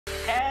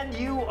And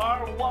you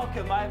are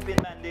welcome. I've been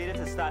mandated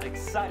to start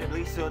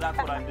excitedly, so that's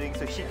what I'm doing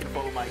so she can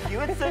follow my cue.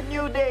 It's a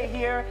new day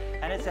here,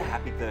 and it's a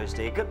happy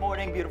Thursday. Good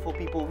morning, beautiful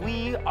people.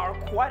 We are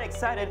quite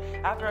excited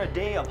after a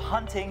day of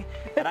hunting,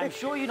 and I'm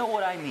sure you know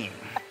what I mean.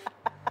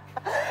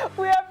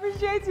 We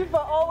appreciate you for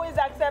always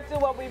accepting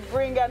what we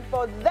bring, and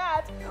for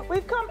that,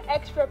 we've come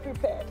extra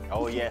prepared.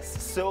 Oh,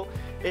 yes. So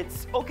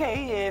it's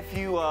okay if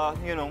you,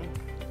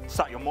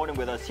 start your morning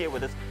with us here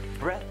with this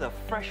breath of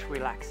fresh,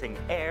 relaxing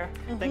air.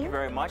 Thank you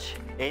very much.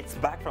 It's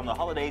back from the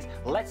holidays.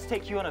 Let's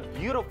take you on a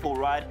beautiful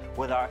ride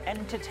with our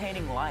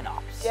entertaining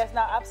lineups. Yes,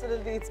 now,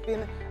 absolutely. It's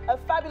been a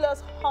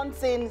fabulous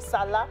hunting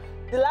Salah.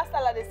 The last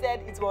Salah, they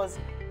said it was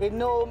a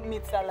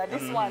no-meat Salah.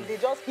 This one, they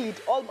just hid.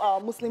 All our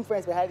Muslim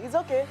friends were hiding. It's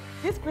okay.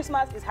 This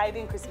Christmas is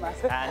hiding Christmas.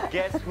 And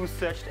guess who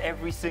searched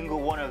every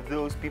single one of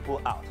those people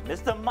out?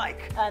 Mr.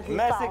 Mike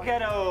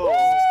Mexicano.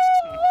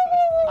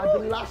 At the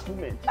last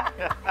moment,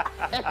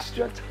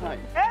 extra time,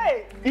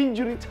 Hey!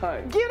 injury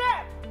time, Give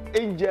up!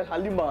 Angel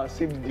Halima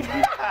saved the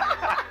day.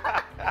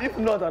 If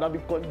not, I'd have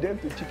been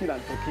condemned to chicken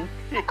and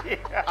turkey.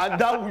 And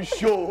that will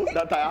show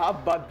that I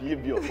have bad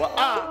behavior. But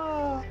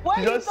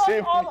when you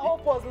thought all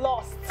hope was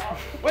lost.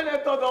 When I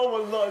thought all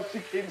was lost, she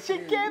came to you.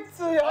 She came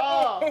to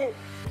your aid.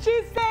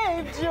 She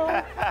saved you.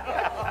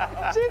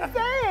 She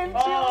saved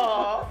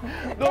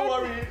you. Don't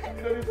worry,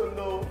 you don't need to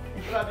know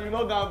that you're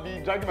not going to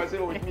be dragging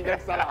myself with me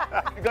next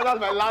Salah. Because that's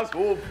my last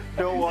hope.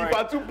 Don't worry. If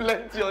I too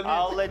plenty on it.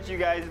 I'll let you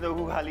guys know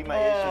who Halima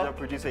is. She's our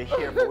producer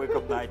here for Wake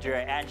Up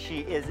Nigeria, and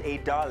she is a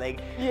darling.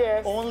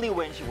 Yes. Only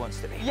when she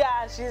wants to be.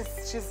 Yeah, she's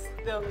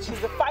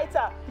the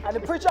fighter and the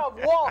preacher of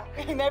war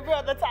in every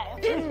other time.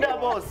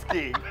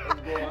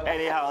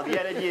 Anyhow, the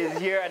energy is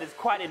here and it's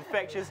quite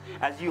infectious.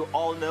 As you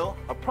all know,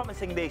 a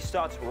promising day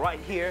starts right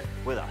here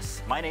with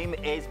us. My name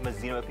is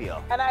Mazino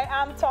Appeal. And I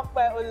am Talk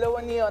by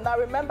Olowonio. Now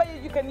remember,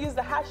 you can use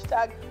the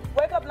hashtag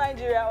Wake Up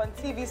Nigeria on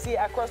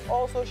TVC across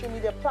all social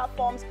media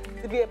platforms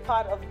to be a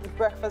part of the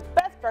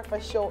best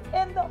breakfast show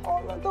in the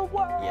whole of the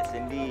world. Yes,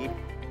 indeed.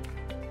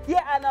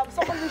 Yeah, and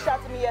someone reached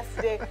out to me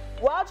yesterday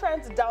while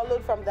trying to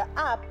download from the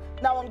app.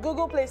 Now on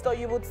Google Play Store,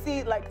 you would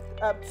see like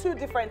two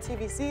different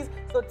TVCs.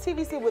 So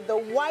TVC with the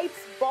white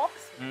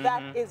box,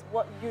 that is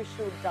what you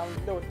should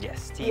download.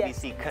 Yes,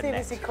 TVC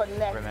Connect. TVC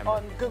Connect, remember,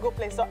 on Google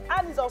Play Store,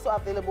 and it's also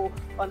available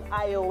on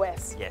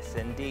iOS. Yes,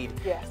 indeed.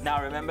 Yes.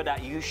 Now remember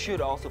that you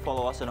should also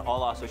follow us on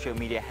all our social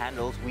media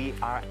handles. We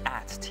are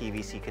at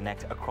TVC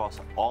Connect across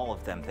all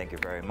of them. Thank you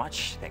very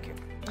much. Thank you.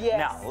 Yes.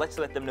 Now let's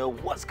let them know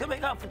what's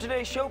coming up for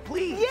today's show,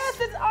 please. Yes,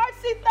 it's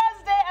Artsy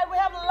Thursday, and we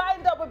have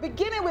lined up. We're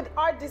beginning with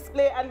art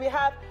display, and we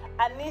have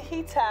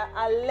Anihita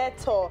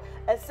Aleto,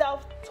 a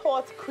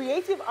self-taught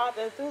creative art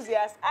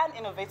enthusiast and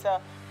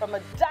innovator from a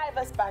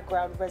diverse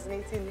background,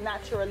 resonating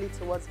naturally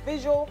towards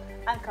visual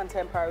and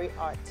contemporary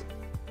art.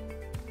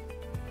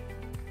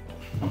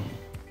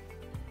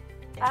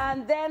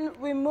 And then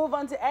we move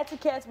on to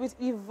etiquette with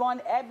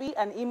Yvonne Ebby,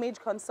 an image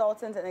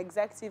consultant and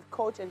executive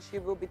coach, and she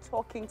will be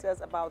talking to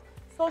us about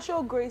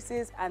social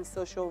graces and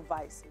social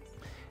vices.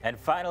 And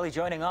finally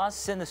joining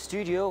us in the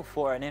studio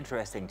for an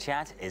interesting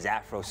chat is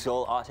Afro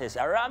soul artist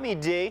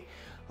Aramide,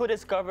 who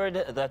discovered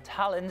the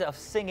talent of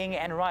singing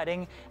and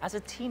writing as a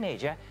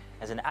teenager.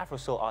 As an Afro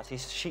soul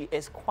artist, she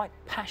is quite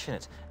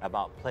passionate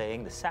about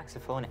playing the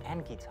saxophone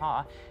and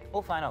guitar.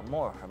 We'll find out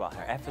more about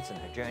her efforts and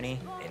her journey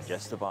in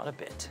just about a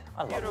bit.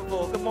 I love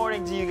Beautiful. Good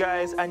morning to you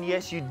guys. And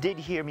yes, you did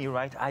hear me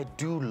right. I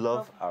do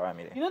love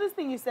Aramide. You know, this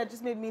thing you said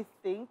just made me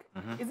think,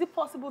 is it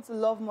possible to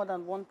love more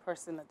than one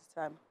person at a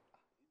time?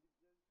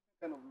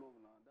 Kind of love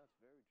now. That's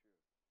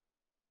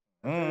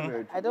very true.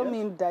 Very true. I don't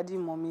mean daddy,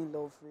 mommy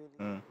love,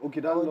 really.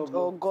 Okay, that love.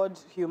 Or God,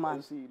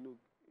 human. See, look,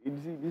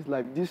 this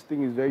like this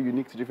thing is very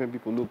unique to different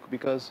people. Look,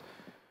 because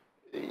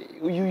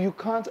you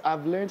can't.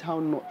 I've learned how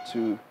not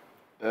to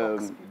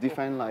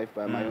define life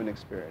by my own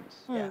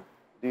experience. Yeah.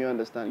 Do you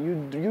understand?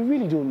 You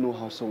really don't know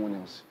how someone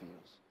else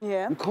feels.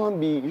 Yeah. You can't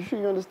be.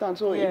 You understand?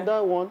 So in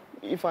that one,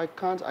 if I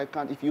can't, I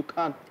can't. If you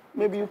can't,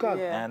 maybe you can.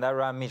 Yeah. And that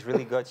Ramesh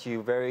really got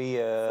you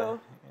very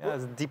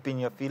deep in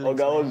your feelings.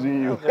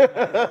 But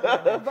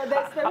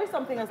there is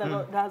something else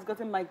that has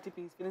gotten Mike deep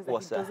in his feelings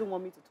that he doesn't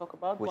want me to talk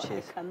about, Which but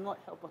is? I cannot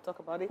help but talk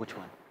about it. Which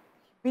one?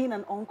 Being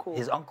an uncle.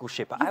 His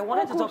uncleship. I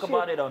wanted to talk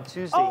about it on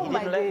Tuesday. Oh, He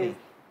didn't let me.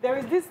 There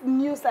is this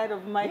new side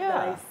of Mike that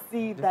I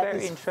see that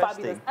very is interesting.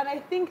 fabulous. And I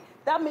think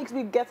that makes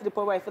me get to the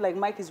point where I feel like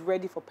Mike is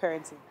ready for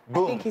parenting.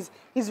 Boom. I think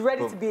he's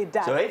ready to be a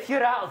dad. So if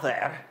you're out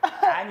there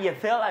and you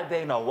feel like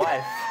being a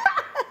wife,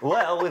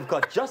 well, we've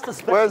got just a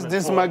special. Where's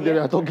this Mike that they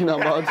are talking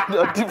about?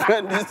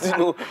 Different, you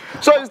know.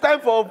 So it's time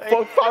for is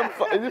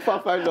it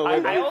for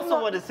I also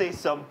want to say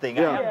something.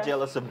 Yeah. I am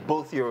jealous of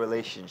both your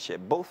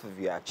relationship, both of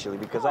you actually,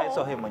 because I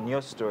saw him on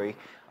your story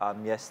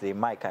yesterday,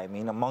 Mike, I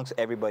mean, amongst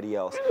everybody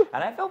else.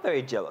 And I felt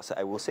very jealous,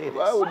 I will say this.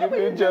 Why would you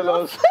be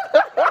jealous?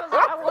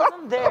 I wasn't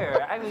I'm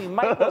there. I mean,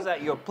 Mike was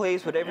at your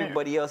place with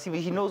everybody else.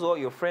 He knows all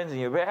your friends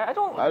and your. I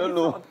don't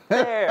know. Not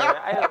there.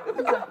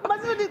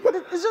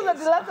 It's just like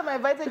the last time I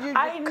invited you.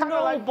 I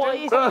know,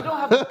 boys. You don't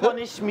have to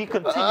punish me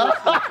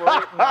continuously for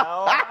it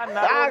now. And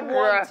that was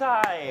one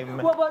time.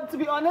 Well, but to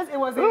be honest, it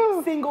was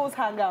a singles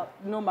hangout,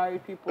 no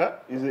married people.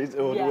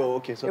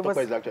 Okay, so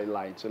Topper is actually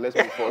lying. So let's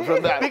move forward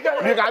from that.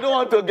 because I don't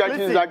want to get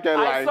you that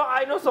kind of line.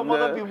 I know some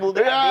other people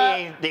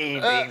that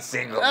they ain't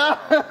single.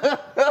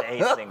 They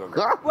ain't single.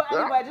 Well,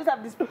 anyway, I just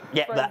have this.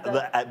 Yeah, well,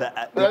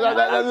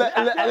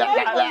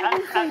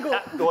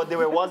 they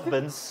were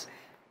husbands.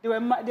 They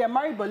are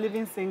married but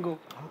living single.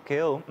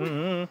 Okay. All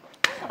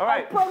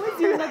right. I promise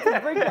you not to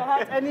break your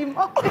heart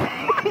anymore.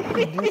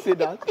 Did you say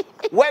that?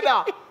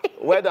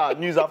 Weather.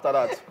 News after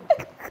that.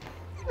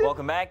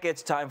 Welcome back.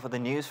 It's time for the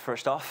news.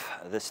 First off,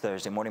 this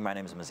Thursday morning, my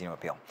name is Mazino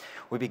Appeal.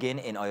 We begin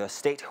in Oyo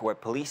State, where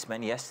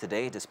policemen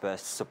yesterday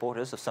dispersed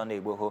supporters of Sunday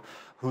Igboho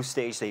who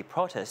staged a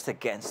protest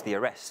against the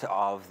arrest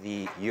of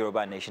the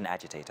Yoruba Nation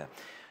agitator.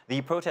 The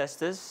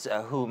protesters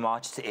who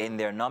marched in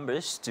their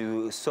numbers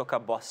to Soka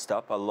bus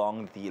stop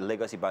along the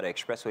Lagos-Ibadan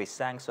Expressway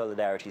sang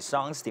solidarity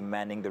songs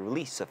demanding the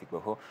release of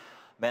Igboho.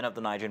 Men of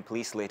the Nigerian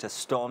police later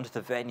stormed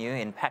the venue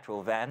in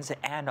patrol vans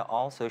and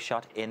also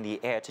shot in the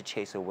air to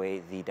chase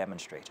away the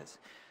demonstrators.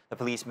 The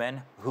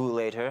policemen, who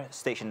later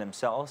stationed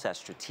themselves at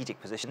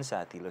strategic positions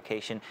at the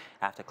location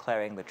after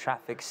clearing the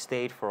traffic,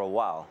 stayed for a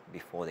while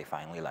before they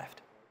finally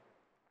left.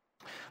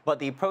 But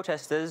the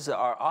protesters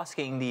are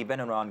asking the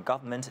Benin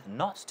government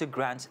not to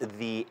grant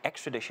the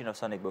extradition of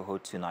Sunday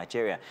Igboho to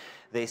Nigeria.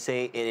 They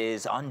say it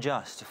is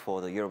unjust for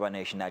the Yoruba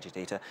Nation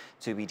agitator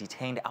to be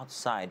detained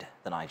outside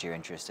the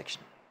Nigerian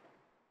jurisdiction.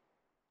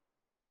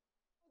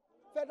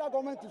 Federal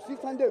government to see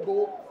Sunday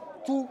Igboho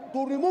to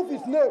remove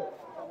his name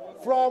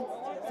from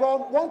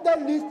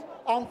wanted list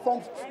and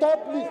from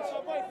stop list,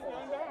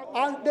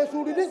 and they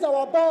should release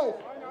our boys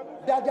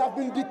that they have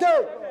been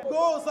detained.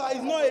 Igboho is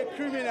not a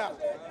criminal.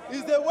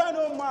 He's a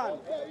well-known man.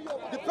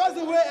 The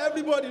person where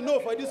everybody know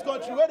for this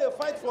country, where they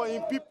fight for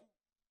him people.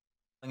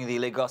 The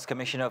Lagos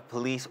Commissioner of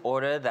Police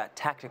ordered that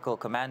tactical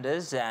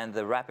commanders and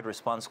the Rapid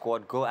Response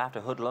Squad go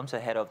after hoodlums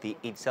ahead of the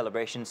Eid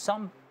celebration.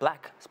 Some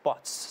black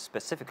spots,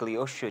 specifically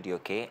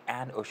Oshodi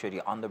and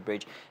Oshodi on the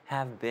bridge,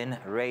 have been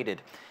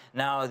raided.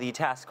 Now, the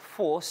task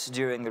force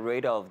during the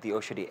raid of the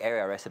Oshodi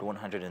area arrested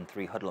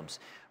 103 hoodlums,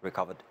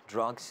 recovered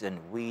drugs and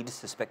weed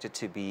suspected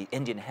to be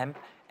Indian hemp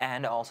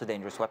and also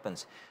dangerous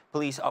weapons.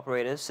 Police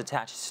operatives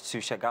attached to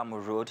Shagamu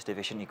Road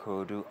Division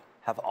Ikorodu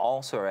have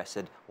also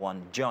arrested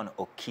one John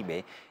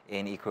Okibe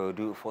in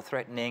Ikorodu for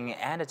threatening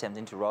and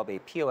attempting to rob a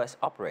POS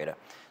operator.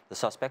 The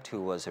suspect,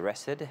 who was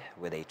arrested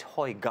with a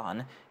toy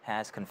gun,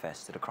 has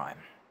confessed to the crime.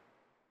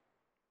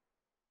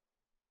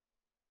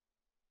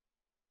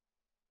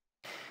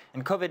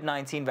 And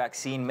COVID-19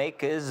 vaccine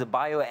makers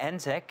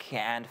BioNTech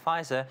and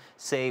Pfizer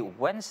say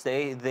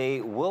Wednesday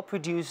they will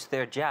produce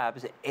their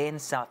jabs in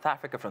South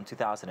Africa from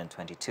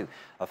 2022,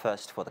 a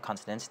first for the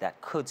continent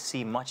that could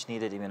see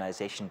much-needed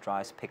immunization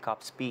drives pick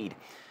up speed.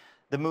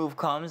 The move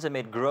comes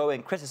amid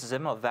growing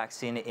criticism of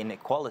vaccine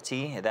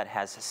inequality that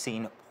has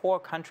seen poor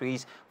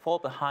countries fall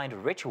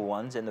behind richer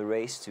ones in the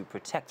race to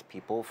protect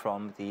people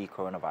from the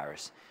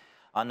coronavirus.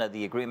 Under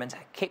the agreement,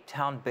 Cape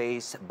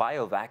Town-based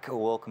BioVac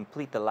will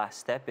complete the last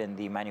step in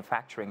the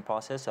manufacturing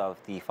process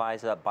of the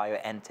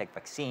Pfizer-BioNTech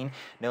vaccine,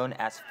 known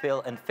as fill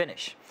and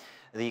finish.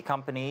 The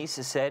companies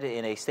said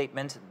in a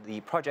statement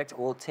the project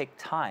will take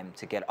time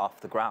to get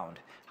off the ground.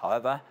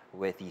 However,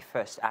 with the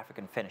first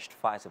African-finished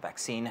Pfizer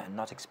vaccine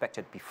not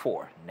expected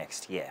before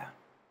next year.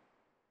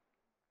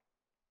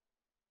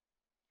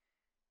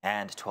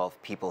 And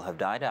 12 people have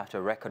died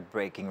after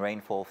record-breaking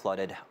rainfall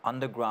flooded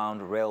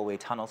underground railway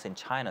tunnels in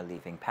China,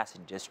 leaving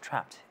passengers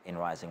trapped in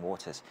rising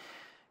waters.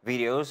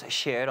 Videos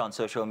shared on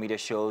social media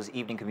shows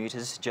evening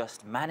commuters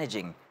just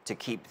managing to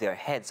keep their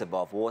heads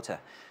above water.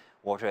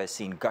 Water is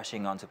seen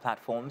gushing onto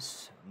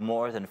platforms.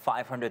 More than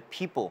 500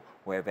 people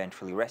were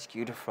eventually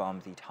rescued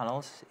from the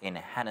tunnels in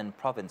Henan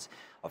province,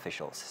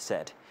 officials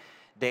said.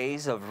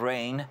 Days of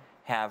rain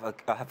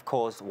have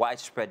caused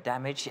widespread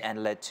damage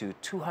and led to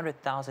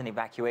 200,000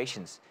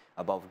 evacuations.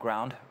 Above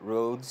ground,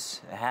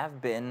 roads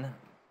have been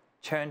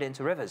turned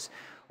into rivers,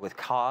 with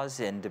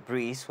cars and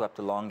debris swept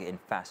along in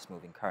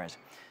fast-moving currents.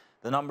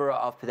 A number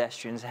of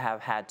pedestrians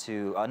have had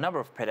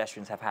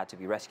to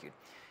be rescued.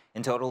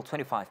 In total,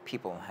 25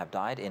 people have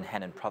died in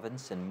Henan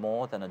province, and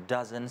more than a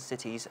dozen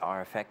cities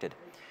are affected.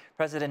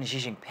 President Xi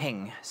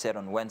Jinping said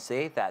on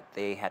Wednesday that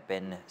there had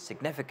been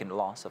significant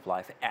loss of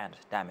life and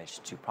damage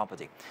to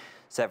property.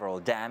 Several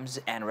dams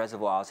and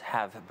reservoirs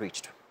have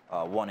breached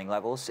warning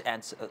levels,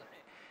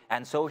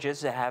 and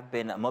soldiers have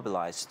been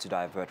mobilized to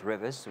divert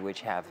rivers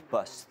which have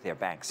burst their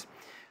banks.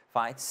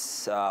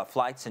 Flights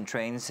and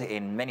trains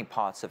in many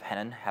parts of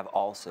Henan have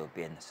also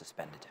been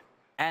suspended.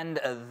 And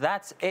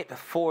that's it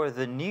for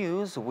the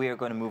news. We're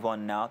going to move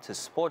on now to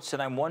sports,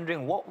 and I'm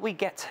wondering what we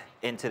get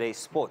in today's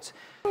sports.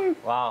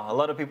 Wow, a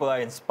lot of people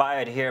are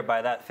inspired here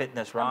by that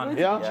fitness round.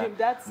 Yeah.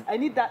 Gym. I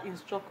need that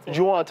instructor. Do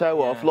you want to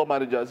tell our floor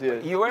managers here?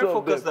 You weren't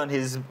focused on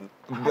his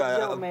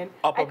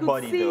upper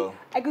body, though.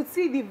 I could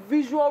see the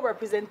visual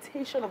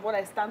representation of what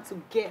I stand to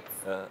get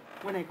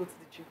when I go to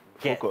the gym.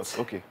 Focus.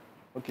 Okay.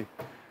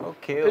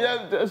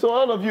 Okay. So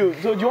all of you,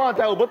 so do you want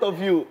to tell both of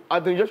you,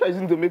 Anthony Joshua is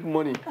going to make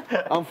money.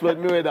 I'm Floyd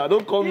Mayweather.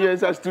 Don't come here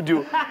inside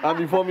studio and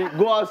before me.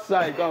 Go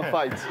outside, go and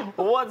fight.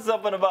 What's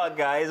up and about,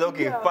 guys?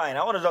 Okay, fine.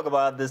 I want to talk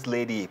about this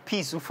lady,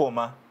 Peace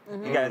Ufoma.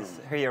 You guys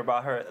hear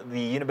about her,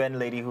 the UNIBEN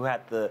lady who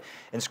had the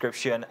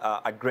inscription,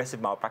 aggressive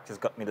malpractice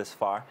got me this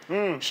far.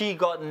 She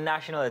got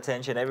national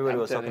attention. Everybody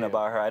was talking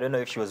about her. I don't know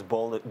if she was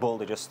bold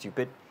or just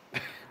stupid.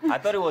 I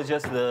thought it was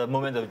just the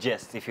moment of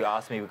jest, if you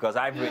ask me, because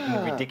I've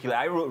written ridiculous.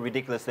 I wrote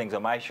ridiculous things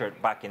on my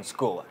shirt back in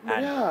school,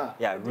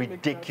 and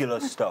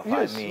ridiculous stuff.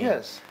 Yes, I mean,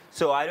 yes.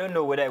 So I don't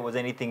know whether it was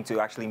anything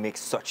to actually make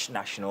such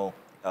national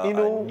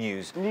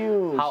news.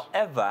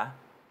 However,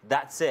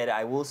 that said,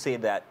 I will say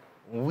that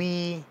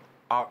we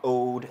are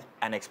owed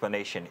an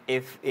explanation.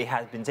 If it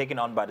has been taken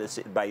on by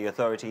the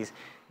authorities,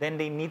 then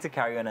they need to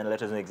carry on and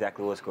let us know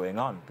exactly what's going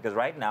on. Because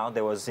right now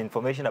there was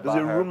information about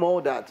her. There's a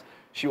rumor that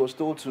she was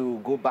told to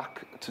go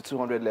back to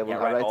 200 level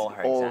and write all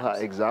her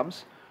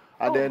exams.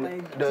 And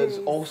then there's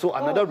also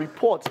another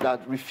report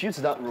that refutes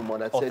that rumor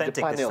that said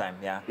the panel. This time,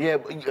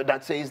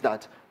 that says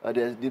that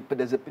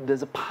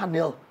there's a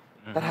panel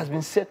that has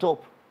been set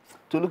up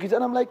to look at it.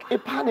 And I'm like, a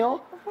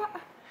panel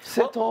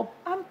set up?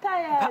 I'm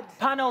tired.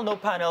 Panel, no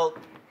panel.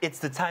 It's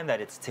the time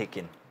that it's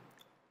taken,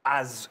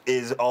 as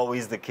is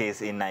always the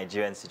case in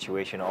Nigerian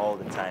situation all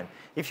the time.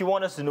 If you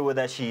want us to know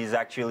whether she is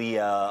actually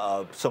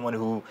someone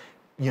who,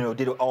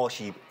 did all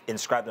she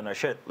inscribed on her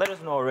shirt, let us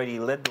know already.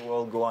 Let the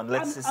world go on.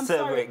 Let's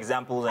serve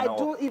examples and all. I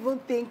don't even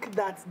think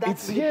that's the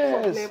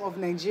problem of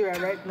Nigeria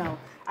right now.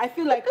 I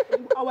feel like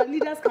our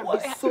leaders can be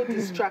so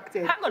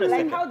distracted. Hang on a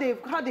second. How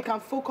they can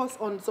focus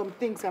on some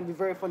things can be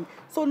very funny.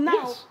 So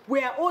now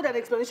we are owed an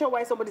explanation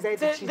why somebody's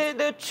decided to cheat.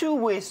 There are two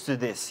ways to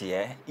this,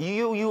 yeah.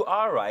 You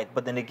are right,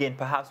 but then again,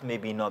 perhaps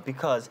maybe not,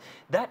 because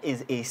that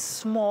is a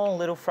small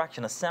little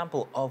fraction, a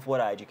sample of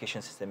what our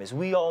education system is.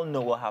 We all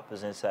know what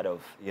happens inside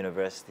of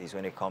universities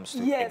when it comes to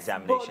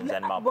examinations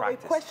and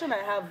malpractice. But a question I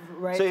have,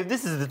 right? So if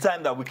this is the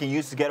time that we can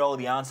use to get all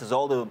the answers,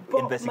 all the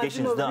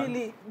investigations done.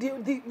 Really,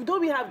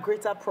 don't we have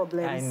greater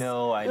problems? I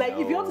know. Like,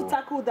 if you want to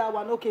tackle that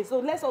one, okay, so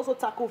let's also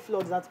tackle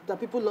floods that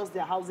people lost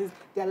their houses,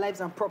 their lives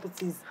and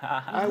properties.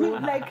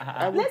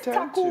 Let's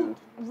tackle...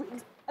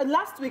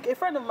 Last week, a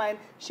friend of mine,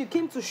 she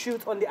came to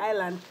shoot on the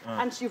island,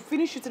 and she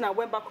finished shooting and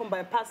went back home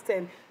by past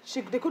 10.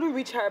 They couldn't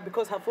reach her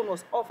because her phone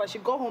was off, and she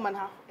got home and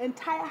her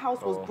entire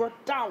house was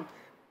brought down.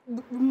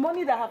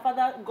 Money that her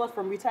father got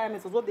from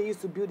retirement was what they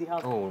used to build the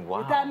house. Oh, wow.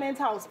 Retirement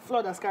house,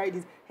 flood has carried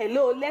this.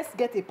 Hello, let's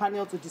get a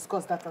panel to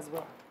discuss that as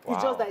well. Wow.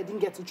 It's just that I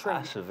didn't get to try.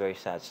 That's a very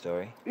sad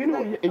story. You know,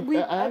 on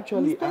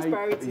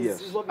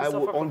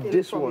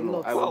this one,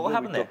 what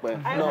happened there?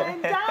 I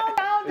went down.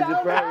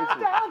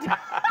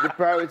 The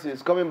priority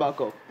is coming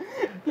back up.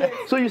 Yes.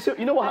 So you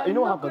know what happens?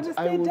 I'm going to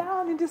stay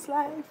down in this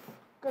life.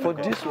 For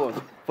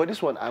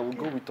this one, I will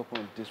go with top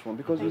on this one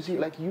because you see,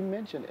 like you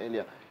mentioned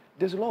earlier,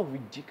 there's a lot of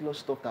ridiculous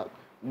stuff that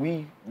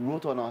we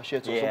wrote on our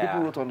shirts, or some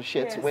people wrote on the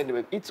shirts when they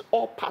were. It's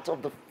all part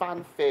of the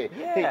fanfare.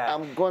 Yeah. Hey,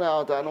 I'm going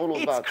out and all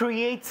of that. It's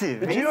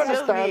creative. Do you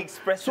understand?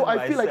 So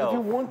I feel like if you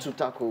want to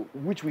tackle,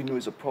 which we know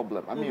is a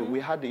problem. I mean, we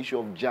had the issue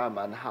of JAM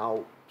and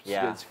how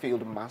students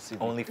failed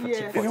massively. Only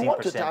 14% If you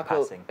want to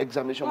tackle passing.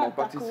 examination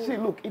malpractice, see,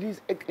 look, it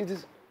is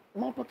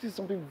malpractice is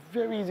something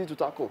very easy to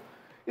tackle.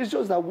 It's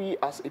just that we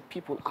as a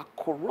people are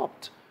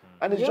corrupt,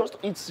 and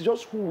it's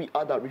just who we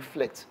are that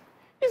reflects.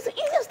 It's the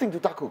easiest thing to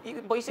tackle.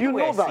 But you see the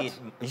way I see it.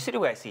 You see the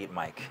way I see it,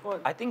 Mike.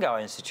 What? I think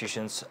our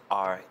institutions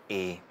are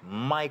a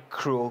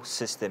micro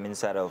system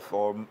inside of,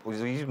 or we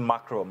use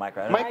macro,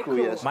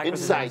 yes. Micro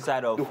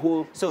inside of the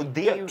whole. So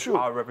they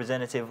are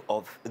representative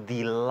of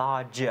the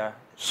larger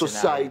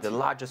society. The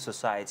larger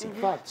society. In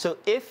fact. So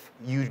if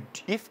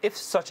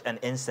such an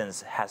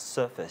instance has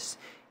surfaced,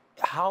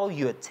 how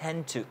you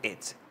attend to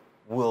it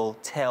will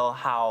tell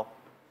how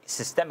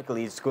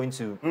systemically it's going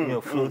to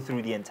flow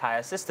through the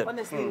entire system.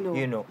 Honestly,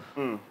 no.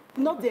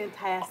 Not the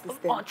entire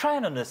system. Try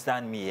and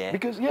understand me,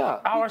 Because,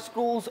 our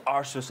schools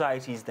are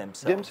societies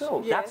themselves.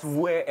 Yes. That's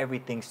where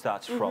everything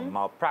starts from.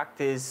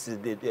 Malpractice,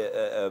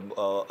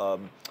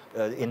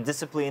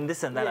 indiscipline,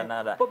 this and that and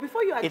that. But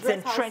before you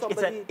address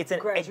it's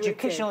an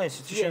educational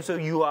institution, so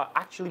you are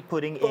actually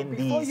putting in these...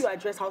 Before you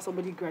address how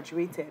somebody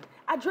graduated,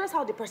 address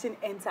how the person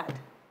entered.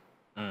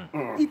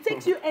 It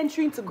takes you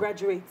entering to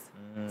graduate.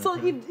 So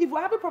if we're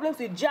having problems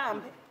with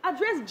JAM,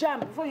 address JAM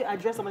before you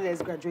address somebody that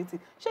is graduating.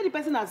 Sure, the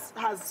person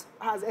has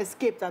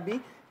escaped, Abby.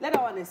 Let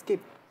that one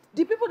escape.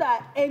 The people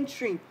that are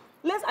entering,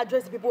 let's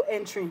address the people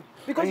entering.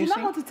 Because you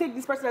now want to take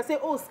this person and say,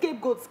 oh,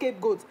 scapegoat,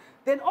 scapegoat.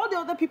 Then all the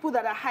other people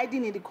that are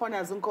hiding in the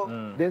corners,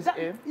 there's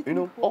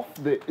still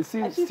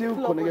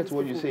connected to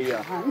what you say,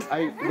 I'm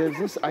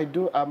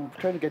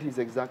trying to get his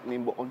exact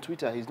name, but on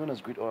Twitter, he's known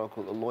as Great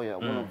Oracle, a lawyer,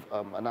 one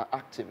of an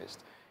activist.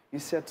 He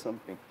said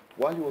something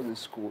while he was in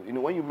school.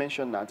 When you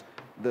mentioned that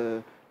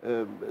the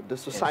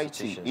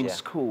society in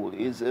school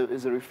is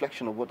a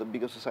reflection of what the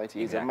bigger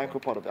society is, a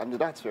micro part of it, and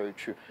that's very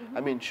true.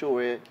 I mean,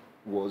 Showe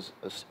was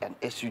an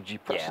SUG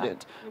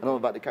president and all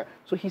about the kind.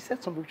 So he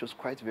said something which was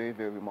quite very,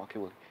 very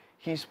remarkable.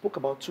 He spoke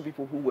about two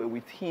people who were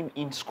with him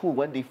in school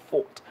when they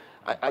fought.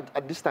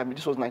 At this time,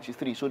 this was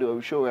 93, so they were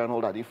with Showe and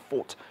all that. They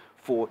fought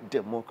for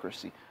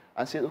democracy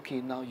and said, okay,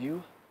 now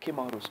you came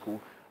out of school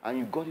and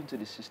you got into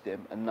the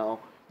system, and now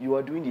you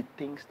are doing the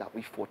things that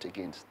we fought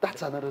against.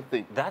 That's another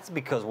thing. That's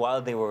because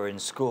while they were in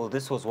school,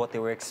 this was what they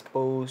were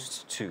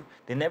exposed to.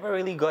 They never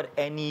really got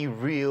any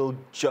real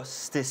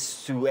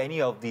justice to any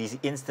of these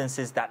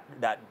instances that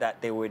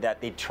they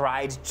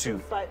tried to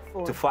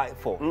fight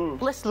for.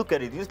 Let's look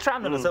at it. You're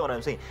trying to understand what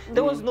I'm saying.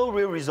 There was no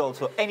real result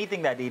for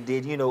anything that they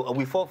did.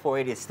 We fought for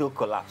it, it still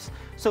collapsed.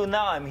 So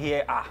now I'm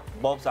here,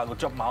 Bobs, I'll go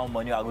chop my own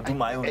money, I'll go do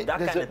my own, that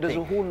kind of thing. There's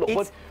a whole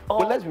lot.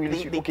 But let's be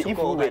realistic. Okay,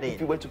 if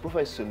you were to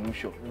provide a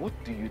solution, what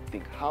do you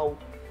think? How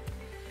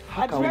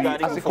can we,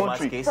 as a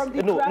country,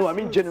 no, I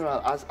mean general,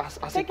 as a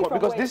country,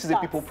 because this is a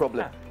people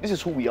problem. This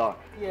is who we are.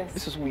 Yes.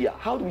 This is who we are.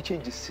 How do we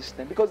change the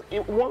system? Because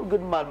one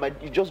good man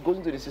might just goes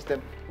into the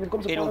system, it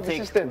becomes a part of the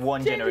system. It'll take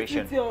one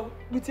generation.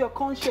 With your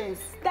conscience,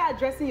 start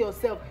addressing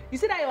yourself. You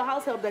see that your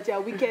house help that you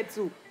are wicked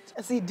to.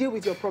 See, deal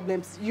with your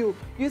problems. You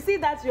see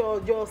that your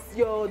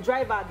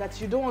driver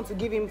that you don't want to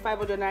give him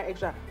 500 naira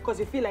extra because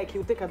you feel like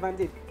he'll take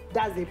advantage.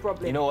 That's a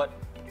problem. You know what?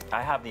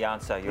 I have the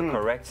answer. You're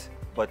correct.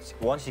 But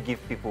once you give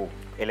people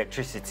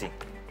electricity,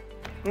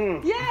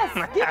 yes,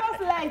 give us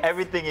light.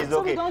 Everything is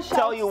okay.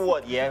 Tell you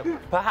what,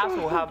 perhaps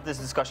we'll have this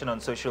discussion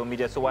on social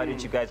media. So why don't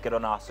you guys get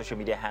on our social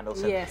media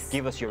handles and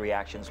give us your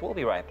reactions? We'll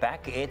be right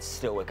back. It's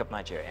still Wake Up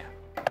Nigeria.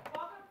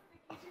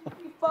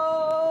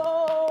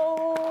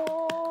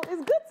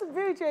 It's good to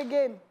be with you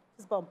again.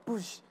 It's about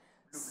push.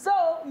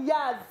 So,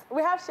 yes,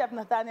 we have Chef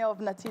Nathaniel of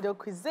Natido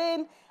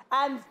Cuisine,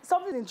 and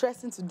something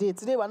interesting today.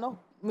 Today we're not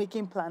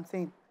making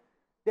plantain.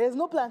 There's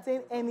no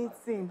plantain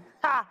anything.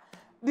 Ha!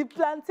 The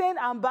plantain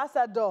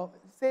ambassador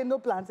say no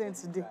plantain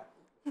today.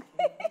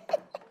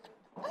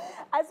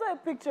 I saw a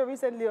picture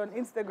recently on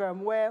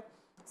Instagram where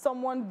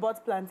someone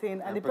bought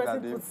plantain and the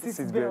person put 6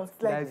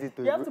 belts. Like,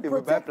 you have to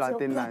protect buy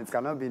plantain now, it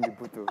cannot be in the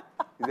photo.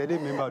 It's a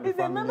member of the family. It's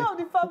a member of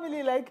the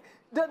family. Like,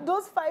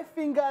 those 5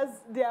 fingers,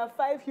 they are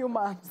 5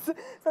 humans.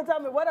 So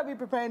tell me, what are we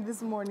preparing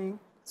this morning?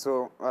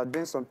 So we're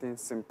doing something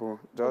simple,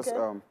 just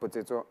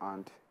potato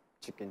and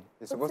chicken.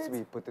 It's supposed to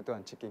be potato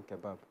and chicken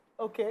kebab.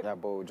 Okay. Yeah,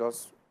 but we'll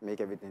just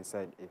make everything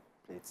inside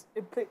a plate.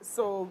 A plate.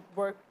 So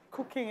we're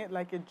cooking it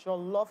like a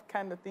jollof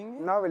kind of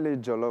thing? Not really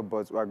jollof,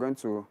 but we're going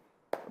to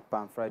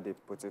pan fry the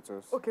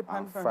potatoes. Okay,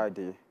 pan fry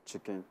the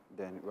chicken.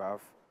 Then we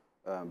have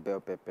bell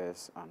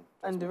peppers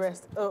and the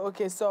rest. Oh,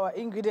 okay. So our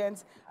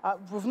ingredients.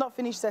 We've not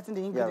finished setting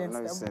the ingredients.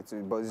 Yeah, we've not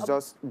setting, but it's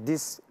just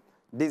this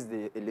is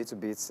a little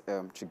bit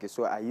tricky.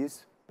 So I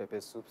use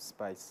pepper soup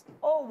spice.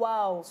 Oh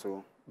wow.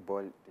 So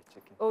boil the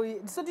chicken. Oh, yeah.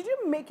 So did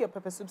you make your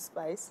pepper soup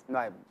spice? No,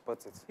 I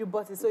bought it. You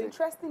bought it. So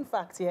interesting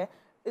fact here.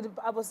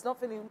 I was not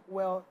feeling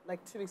well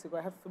like 2 weeks ago.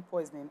 I had food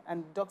poisoning,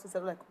 and the doctor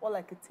said like all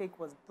I could take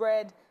was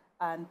bread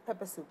and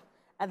pepper soup.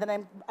 And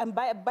then I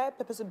buy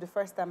pepper soup the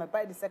first time, I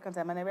buy it the second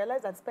time, and I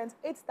realized I'd spent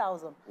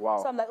 8,000.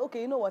 Wow. So I'm like,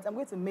 okay, you know what? I'm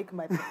going to make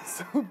my pepper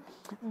soup.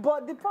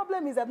 But the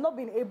problem is I've not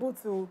been able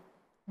to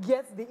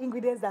get the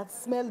ingredients that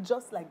smell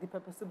just like the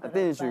pepper soup. I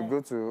think you should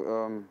go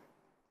to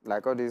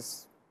like all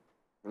these,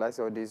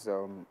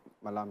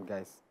 Malam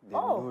guys. They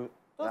know,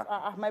 those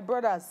are my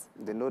brothers.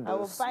 They know those. I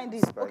will find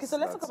it. Okay, so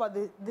let's talk about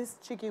this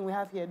chicken we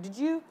have here. Did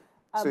you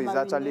so it's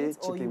actually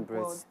chicken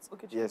breast.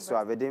 Okay, yes, so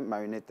I've already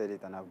marinated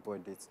it and I've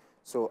boiled it.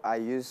 So I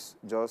use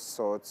just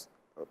salt,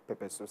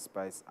 pepper soup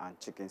spice, and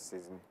chicken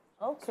seasoning.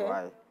 Okay.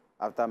 So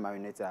after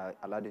marinating, I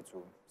allowed it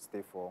to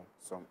stay for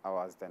some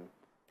hours, then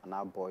and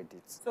I boiled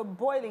it. So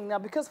boiling now,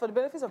 because for the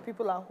benefits of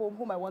people at home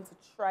who might want to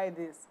try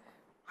this,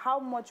 how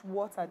much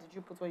water did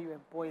you put when you were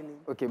boiling?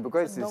 Okay,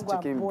 because it's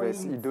chicken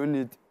breast, you don't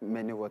need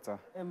many water.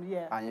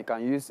 Yeah. And you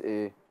can use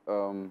a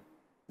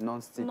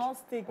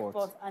non-stick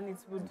pot, and it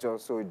would...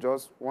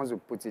 Just once you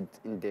put it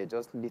in there,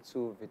 just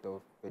little bit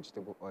of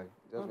vegetable oil,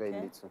 just very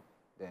little.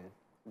 Then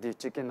the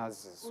chicken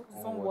has its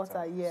own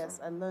water. Yes,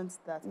 so. I learned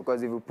that.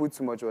 Because if you put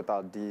too much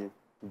water, the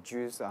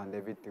juice and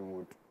everything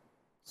would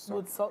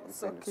soak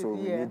it. So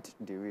we need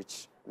the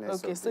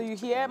richness. Okay, so you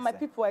hear, my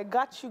people, I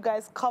got you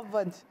guys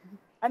covered.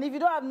 And if you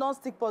don't have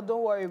non-stick pot,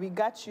 don't worry, we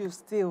got you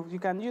still. You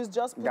can use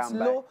just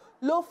put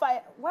low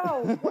fire.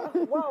 Wow,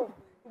 wow.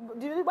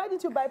 Why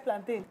didn't you buy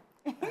plantain?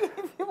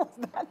 If it was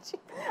that cheap.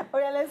 Oh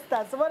yeah, let's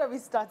start. So what are we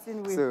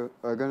starting with? So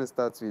we're going to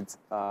start with,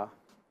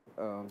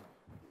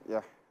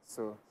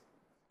 so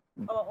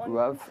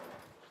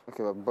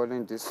we're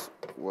boiling this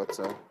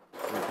water.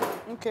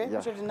 Okay,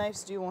 which of the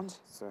knives do you want?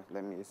 So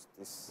let me use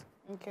this.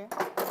 Okay.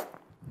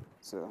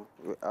 So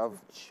we have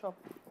chop.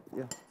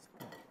 Yeah.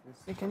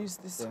 You can use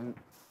this. Then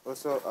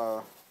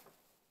also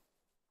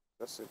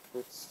just a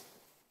bit.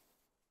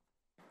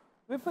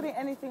 We putting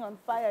anything on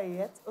fire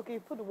yet? Okay,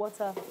 put the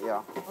water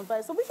on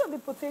fire. So which of the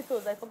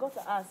potatoes, I forgot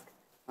to ask,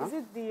 is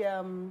it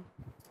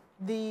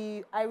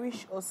the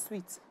Irish or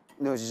sweet?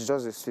 No, it's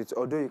just a sweet,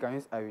 although you can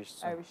use Irish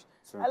too. Irish.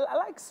 So. I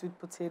like sweet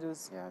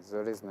potatoes. Yeah, it's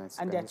always nice.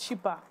 And they're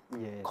cheaper.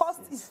 Yes.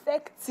 Cost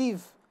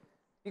effective.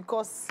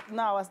 Because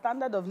now our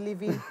standard of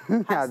living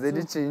they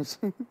did change.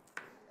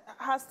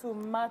 has to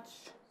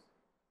match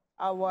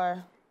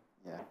our...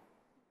 Yeah.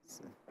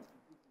 So,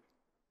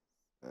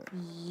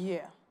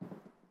 yeah.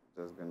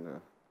 Just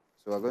gonna,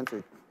 so we're going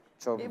to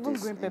chop this. Even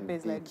green pepper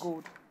is like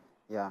gold.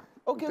 Yeah.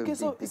 Okay,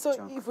 so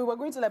if we were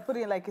going to like put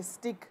it in like a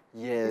stick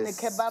in a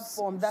kebab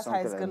form, that's how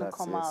it's gonna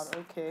come out.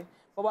 Okay.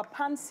 But we're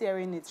pan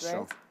searing it,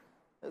 right?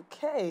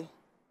 Okay.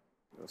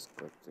 Just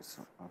cut this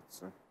out.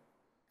 So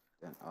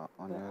then our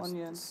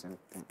onions, the same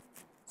thing.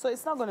 So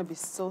it's not gonna be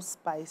so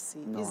spicy,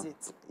 is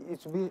it?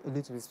 It will be a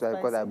little bit spicy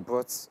because I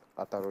brought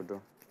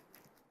atarodo.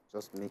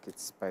 Just make it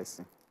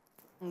spicy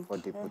for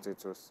the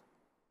potatoes.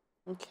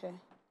 Okay.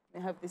 I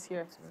have this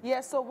here.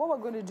 Yeah, so what we're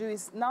going to do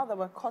is, now that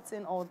we're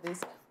cutting all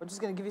this, we're just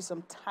going to give you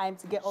some time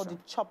to get all the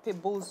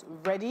choppables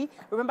ready.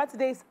 Remember,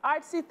 today is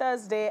Artsy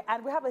Thursday,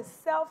 and we have a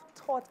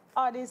self-taught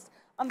artist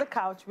on the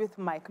couch with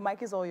Mike.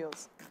 Mike is all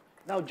yours.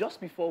 Now, just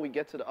before we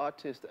get to the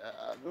artist,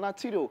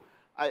 Natito,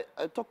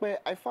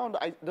 I found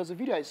there's a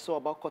video I saw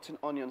about cutting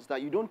onions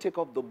that you don't take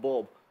off the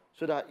bulb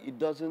so that it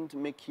doesn't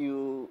make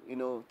you,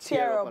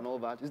 tear up and all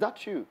that. Is that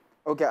true?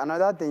 Okay,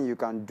 another thing you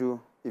can do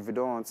if you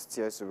don't want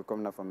tears to be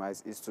coming out from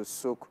eyes is to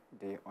soak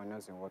the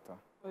onions in water.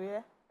 Oh,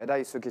 yeah? Either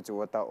you soak it in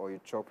water or you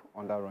chop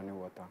under running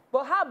water.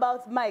 But how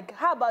about, Mike,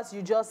 how about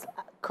you just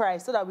cry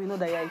so that we know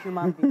that you're a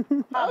human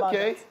being?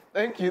 Okay,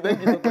 thank you.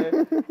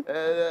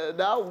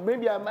 Now,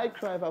 maybe I might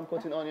cry if I'm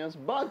cutting onions,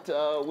 but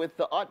with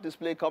the art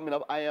display coming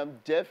up, I am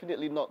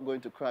definitely not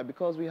going to cry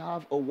because we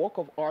have a work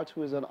of art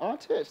who is an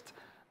artist.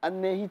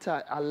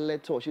 Anehita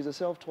Aleto. She's a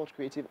self-taught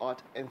creative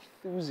art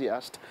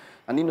enthusiast,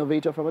 an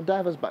innovator from a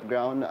diverse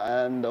background,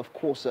 and of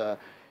course,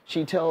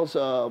 she tells,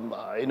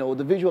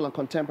 the visual and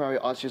contemporary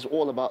art. She's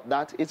all about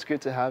that. It's great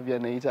to have you,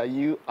 Anehita.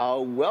 You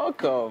are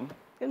welcome.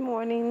 Good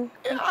morning.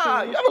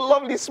 Yeah, you have a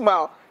lovely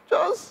smile.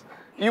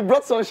 You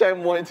brought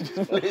sunshine more into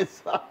this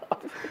place.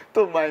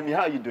 Don't mind me.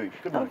 How are you doing?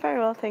 Good morning. I'm very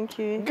well, thank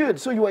you. Good.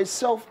 So you are a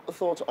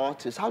self-taught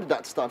artist. How did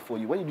that start for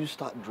you? When did you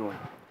start drawing?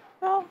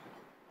 Well,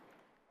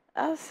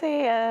 I'll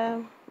say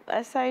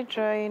I started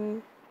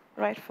drawing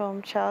right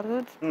from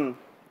childhood.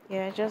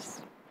 Yeah, I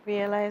just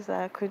realized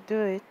that I could do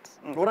it.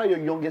 What are your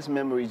youngest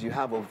memories you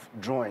have of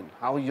drawing?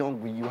 How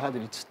young were you? How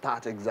did it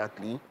start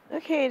exactly?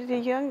 Okay,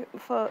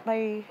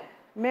 my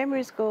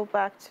memories go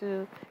back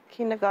to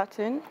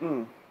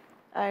kindergarten.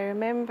 I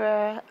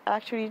remember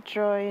actually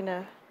drawing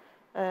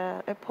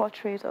a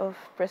portrait of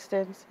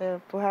President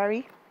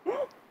Buhari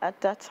at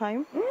that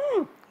time.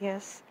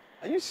 Yes.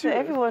 Are you serious? So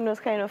everyone was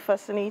kind of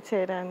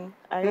fascinated, and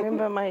I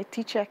remember my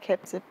teacher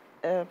kept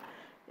a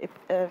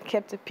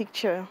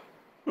picture,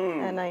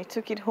 and I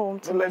took it home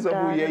to my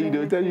dad.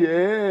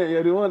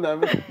 You're the one that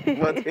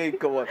but hey,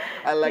 come on.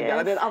 I like that.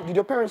 And then did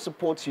your parents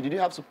support you? Did you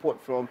have support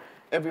from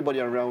everybody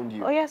around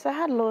you? Oh, yes, I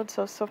had loads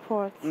of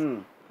support.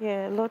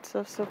 Yeah, lots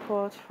of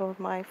support from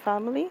my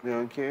family.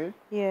 Okay.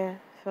 Yeah,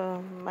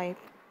 from my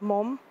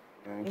mom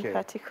in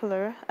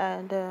particular,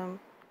 and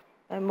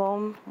my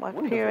mom, my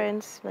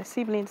parents, my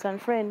siblings,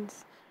 and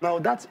friends. Now,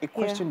 that's a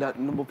question that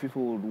a number of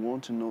people would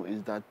want to know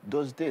is that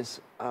does this,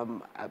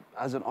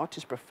 as an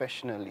artist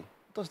professionally,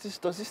 does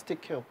this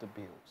take care of the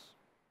bills?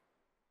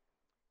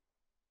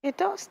 It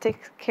does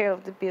take care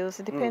of the bills.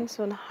 It depends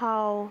on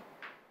how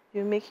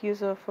you make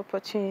use of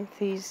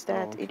opportunities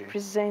that it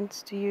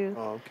presents to you.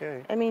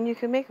 Okay. I mean, you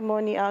can make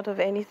money out of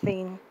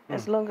anything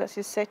as long as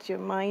you set your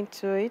mind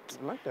to it.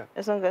 I like that.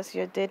 As long as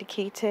you're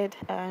dedicated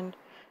and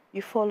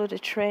you follow the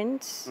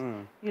trends,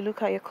 you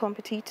look at your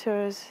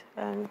competitors,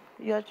 and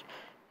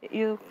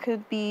you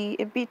could be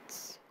a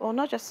bit, or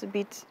not just a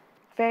bit,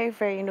 very,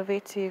 very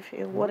innovative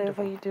in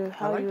whatever you do.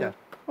 I like that.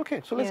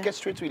 Okay, so let's get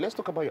straight to it. Let's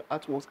talk about your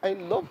artworks. I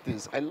love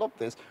this. I love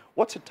this.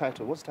 What's the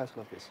title? What's the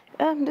title of this?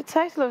 The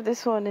title of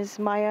this one is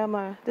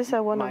Myanmar. These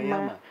are one of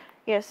my...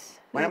 Yes.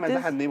 Myanmar, is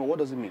that her name, or what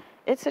does it mean?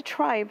 It's a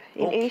tribe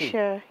in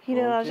Asia. You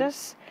know,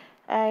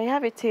 I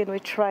have a thing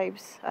with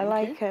tribes. I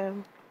like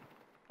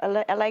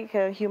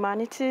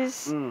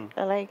humanities.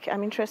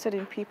 I'm interested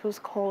in people's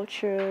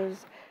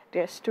cultures,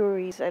 their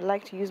stories. I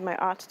like to use my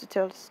art to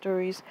tell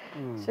stories.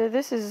 So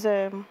this is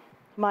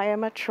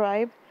Myanmar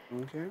tribe.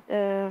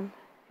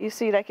 You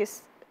see, like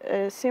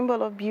a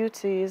symbol of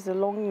beauty is the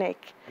long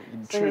neck.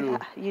 True.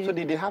 So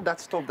did they have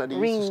that stuff that they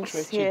used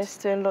to stretch yes,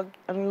 to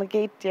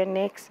elongate their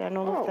necks and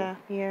all of that.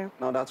 Yeah.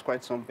 Now that's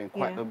quite something,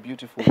 quite a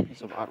beautiful piece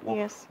of artwork.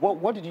 Yes.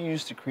 What did you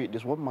use to create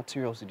this? What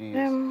materials did you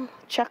use?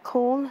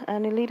 Charcoal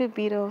and a little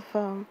bit of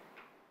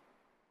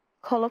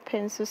color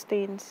pencil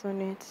stains on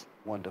it.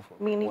 Wonderful.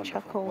 Mini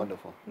charcoal.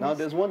 Wonderful. Yes. Now,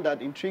 there's one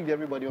that intrigued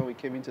everybody when we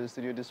came into the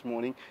studio this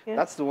morning. Yes.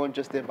 That's the one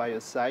just there by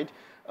your side.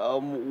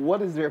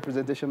 What is the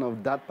representation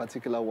of that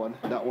particular one,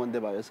 that one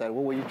there by your side?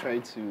 What were you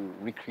trying to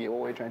recreate?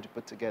 What were you trying to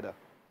put together?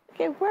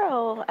 Okay,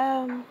 well,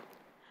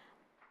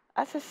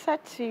 as I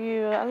said to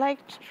you, I like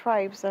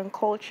tribes and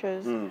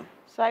cultures.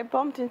 So I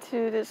bumped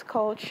into this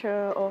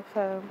culture of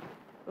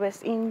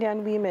West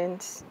Indian women,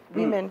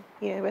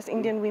 West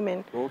Indian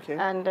women. Okay.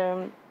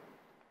 And,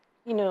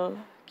 you know,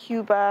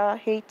 Cuba,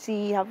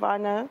 Haiti,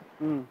 Havana,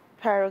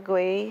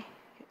 Paraguay,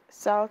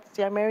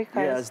 the Americas.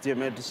 Yes,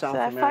 the South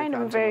America. So I find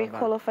them very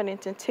colorful and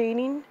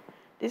entertaining.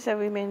 These are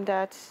women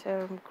that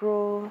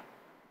grow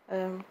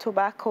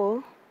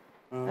tobacco.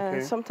 Okay.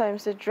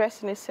 Sometimes they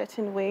dress in a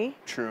certain way.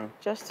 True.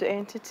 Just to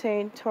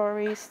entertain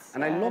tourists.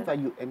 And I love that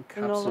you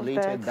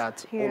encapsulated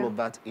all of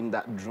that in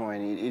that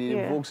drawing. It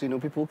evokes, you know,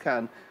 people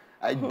can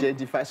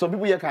identify. Some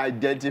people here can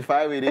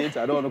identify with it.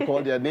 I don't want to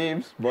call their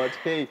names, but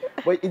hey,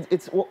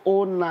 it's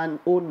Oh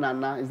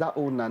Nana. Is that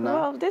Oh Nana?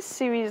 Well, this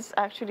series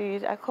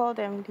actually, I call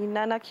them the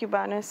Nana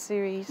Cubana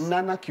series.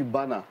 Nana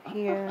Cubana.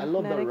 Yeah, I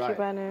love Nana that, right?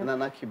 Cubana.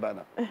 Nana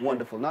Cubana.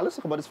 Wonderful. Now let's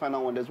talk about this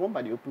final one. There's one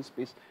by the open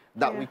space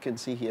that we can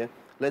see here.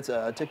 Let's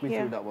take me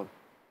through that one.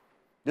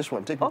 This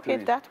one, take me through it.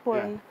 Okay, that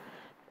one. Yeah.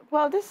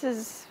 Well, this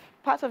is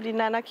part of the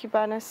Nana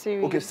Cubana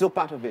series. Okay, still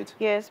part of it.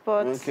 Yes,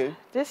 but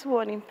this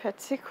one in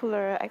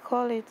particular, I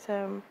call it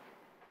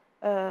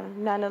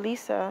Nana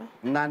Lisa.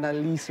 Nana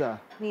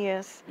Lisa.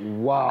 Yes.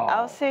 Wow.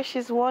 I'll say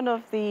she's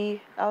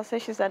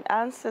she's an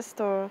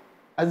ancestor.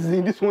 As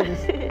in, this one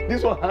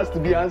has to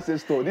be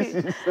ancestor. This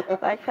is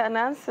like an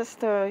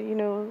ancestor, you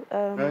know.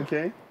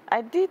 Okay.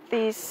 I did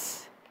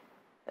this.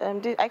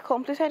 I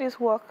completed this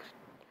work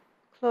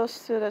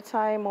close to the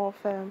time of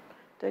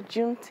the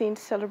Juneteenth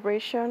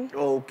celebration.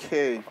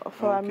 Okay.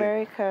 For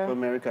America. For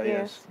America,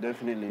 yes,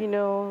 definitely. You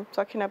know,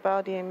 talking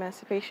about the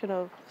emancipation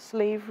of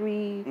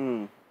slavery,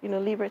 you know,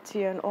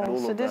 liberty and all.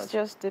 So this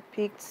just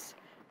depicts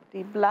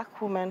the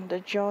black woman, the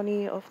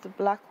journey of the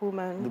black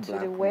woman to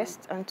the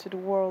West and to the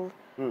world.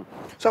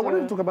 So I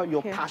wanted to talk about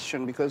your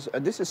passion, because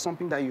this is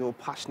something that you're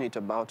passionate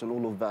about and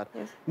all of that.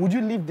 Yes. Would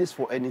you leave this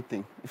for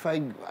anything?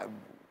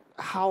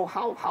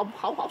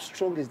 How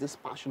strong is this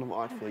passion of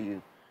art for you?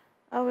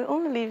 I will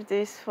only leave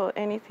this for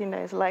anything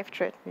that is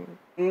life-threatening.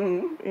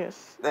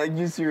 Yes. Are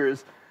you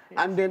serious? Yes.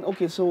 And then,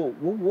 okay, so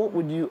what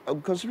would you,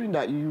 considering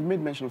that you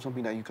made mention of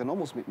something that you can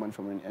almost make money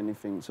from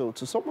anything, so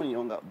to someone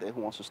young out there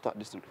who wants to start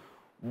this thing,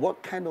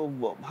 what kind of,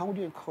 how would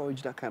you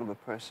encourage that kind of a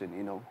person,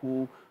 you know,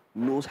 who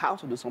knows how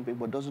to do something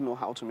but doesn't know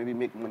how to maybe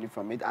make money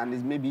from it,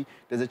 and maybe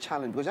there's a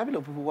challenge? Because I have a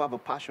lot of people who have a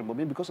passion, but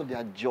maybe because of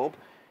their job,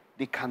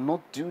 they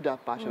cannot do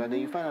that passion, and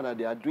then you find out that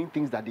they are doing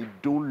things that they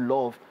don't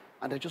love,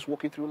 and they're just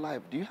walking through life.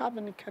 Do you have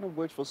any kind of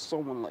words for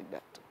someone like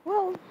that?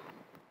 Well,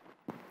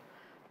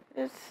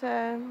 it's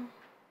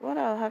what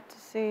I'll have to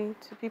say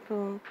to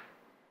people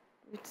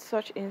with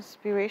such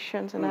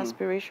inspirations and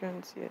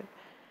aspirations,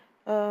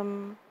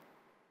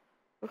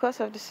 because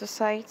of the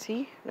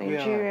society,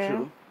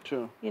 Nigeria,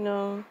 true. You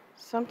know,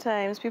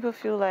 sometimes people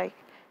feel like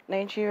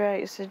Nigeria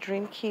is a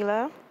dream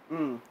killer,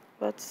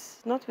 but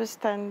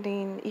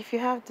notwithstanding, if you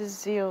have the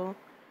zeal,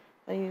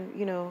 and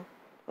you know,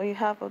 or you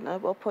have an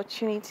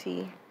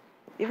opportunity,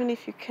 even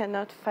if you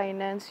cannot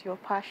finance your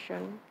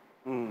passion,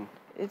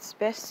 it's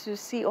best to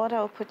see other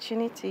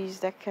opportunities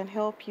that can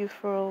help you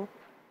follow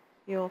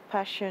your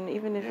passion,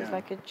 even if it's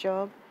like a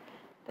job.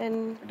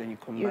 Then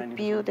you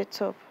build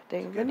it up.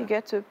 Then when you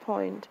get to a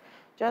point,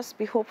 just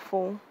be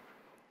hopeful.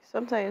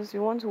 Sometimes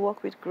you want to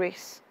work with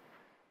grace.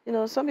 You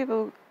know, some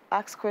people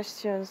ask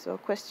questions or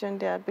question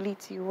their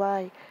ability.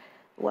 Why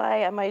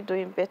am I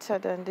doing better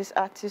than this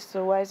artist,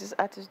 or why is this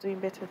artist doing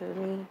better than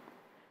me?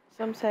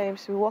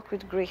 Sometimes we work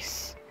with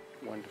grace.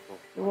 Wonderful.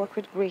 We work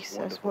with grace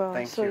as well.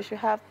 So you should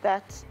have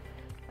that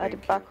at the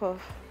back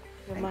of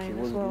your mind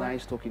as well. It was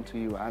nice talking to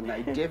you, and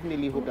I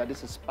definitely hope that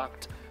this has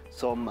sparked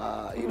some,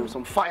 you know,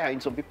 some fire in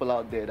some people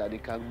out there, that they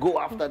can go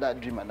after that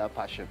dream and that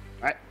passion.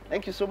 All right.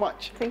 Thank you so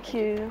much. Thank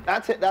you.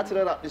 That's it. That's it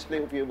on that display.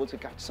 Hope you're able to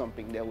catch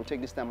something there. We'll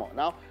take this time out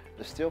now.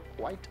 There's still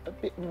quite a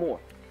bit more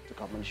to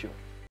come on the show.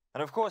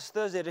 And of course,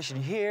 Thursday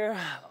edition here.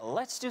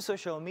 Let's do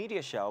social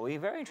media, shall we?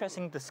 Very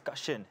interesting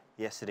discussion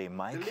yesterday,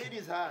 Mike. The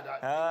ladies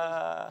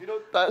had you know,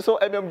 so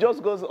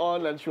just goes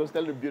on, and she was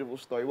telling a beautiful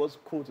story. It was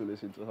cool to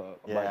listen to her,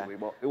 by the way.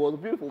 But it was a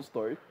beautiful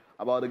story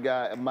about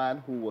a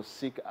man who was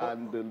sick,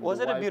 and was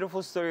it a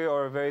beautiful story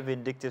or a very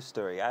vindictive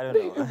story? I don't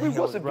know. It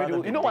was a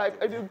beautiful. You know why?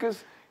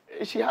 Because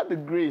she had the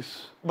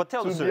grace. But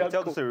tell the story.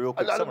 Tell the story real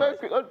quick. I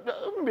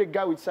remember a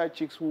guy with side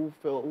chicks who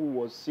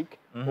was sick,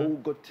 or who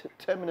got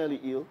terminally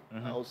ill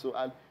also,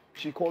 and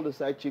she called the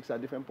side chicks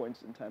at different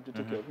points in time to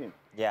take care of him.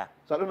 Yeah.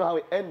 So I don't know how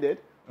it ended,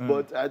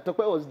 but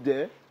Tokwe was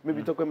there.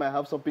 Maybe Tokwe might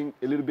have something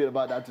a little bit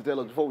about that to tell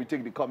us before we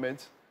take the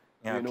comments.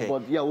 Yeah, you know,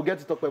 but yeah, we'll get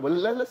to Tokwe. But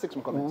let's take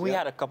some comments. We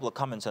had a couple of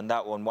comments on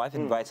that one. Wife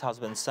invites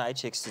husband's side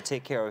chicks to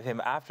take care of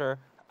him after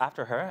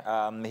after her,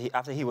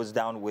 after he was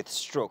down with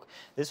stroke.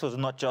 This was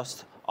not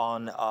just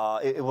on,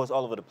 it was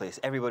all over the place.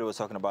 Everybody was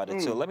talking about it.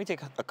 So let me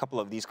take a couple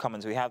of these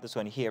comments. We have this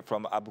one here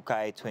from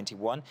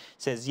Abukai21.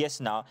 Says,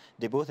 yes, now,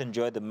 they both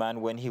enjoyed the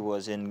man when he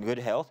was in good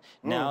health.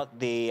 Now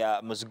they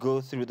must go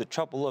through the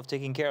trouble of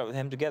taking care of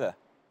him together.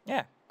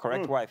 Yeah.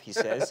 Correct wife, he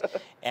says.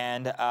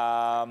 And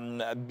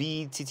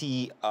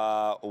BTTYB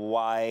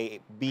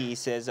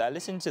says, I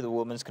listened to the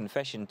woman's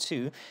confession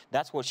too.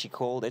 That's what she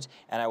called it.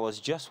 And I was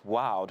just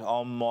wowed.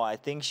 I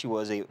think she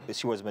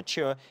was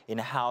mature in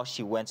how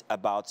she went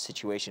about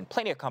situation.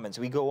 Plenty of comments.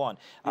 We go on.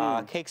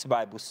 Cakes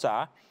by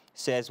Busa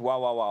says,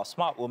 wow, wow, wow,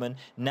 smart woman.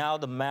 Now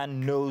the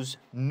man knows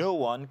no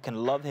one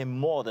can love him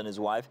more than his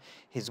wife,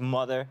 his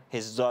mother,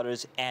 his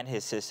daughters, and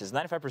his sisters.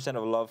 95%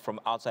 of love from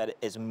outside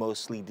is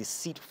mostly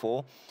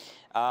deceitful.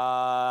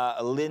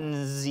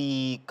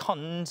 Lindsay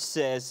Conn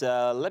says,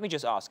 let me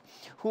just ask,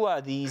 who are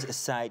these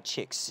side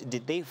chicks?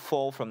 Did they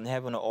fall from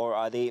heaven or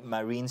are they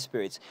marine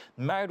spirits?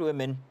 Married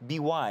women, be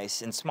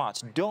wise and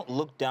smart. Don't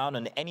look down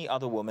on any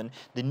other woman.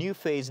 The new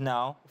phase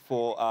now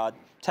for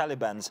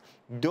Talibans.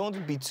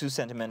 Don't be too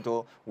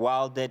sentimental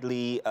while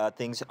deadly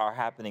things are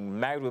happening.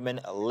 Married women,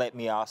 let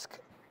me ask,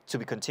 to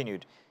be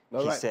continued,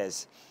 he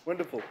says.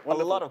 Wonderful. A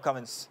lot of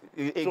comments.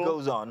 It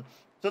goes on.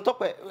 So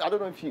talk about, I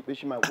don't know if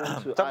she might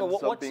want to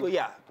add something.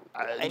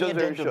 Any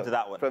addendum to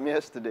that one? From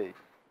yesterday.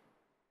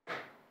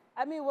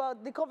 I mean, well,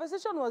 the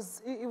conversation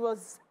was, it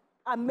was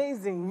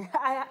amazing.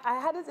 I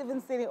hadn't even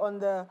seen it on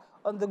the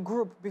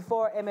group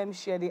before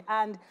shared it.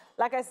 And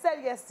like I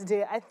said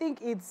yesterday, I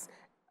think it's,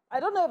 I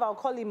don't know if I'll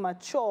call it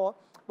mature,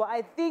 but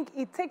I think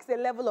it takes a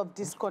level of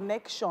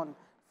disconnection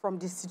from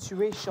the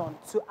situation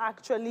to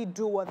actually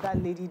do what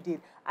that lady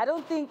did. I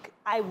don't think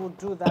I would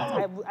do that.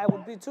 I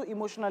would be too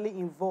emotionally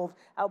involved.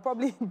 I'll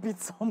probably beat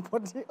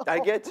somebody up. I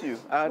get you.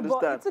 I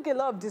understand. But it took a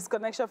lot of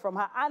disconnection from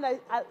her. And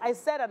I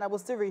said, and I will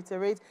still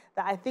reiterate,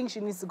 that I think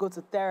she needs to go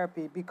to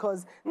therapy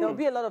because there'll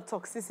be a lot of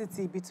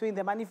toxicity between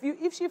them. And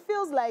if she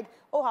feels like,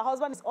 oh, her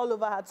husband is all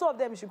over her, two of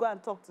them should go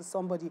and talk to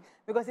somebody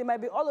because it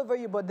might be all over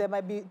you, but there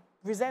might be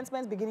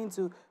resentments beginning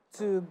to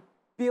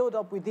build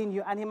up within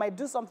you, and he might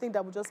do something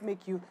that will just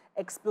make you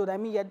explode. I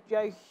mean,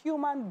 you're a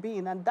human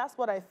being, and that's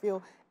what I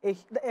feel.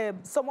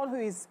 Someone who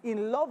is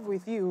in love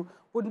with you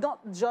would not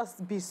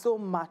just be so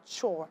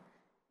mature,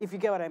 if you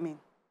get what I mean.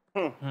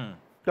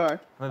 Sorry,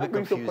 I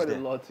brings up quite a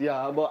lot.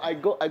 Yeah, but I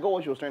got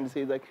what she was trying to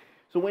say. Like,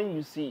 so when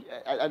you see,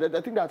 I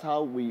think that's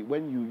how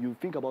when you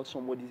think about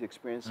somebody's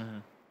experience,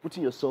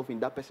 putting yourself in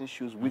that person's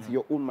shoes with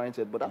your own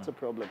mindset. But that's a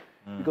problem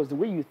because the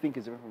way you think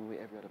is different from the way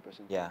every other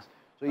person thinks.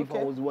 So if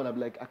I was the one, I'd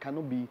be like,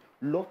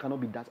 love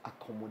cannot be that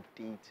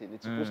accommodating.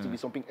 It's supposed to be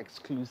something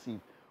exclusive.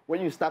 When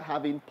you start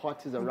having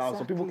parties around,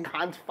 so people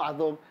can't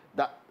fathom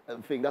that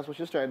thing. That's what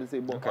she's trying to say.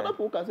 But other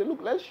people can say,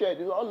 look, let's share it.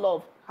 It's all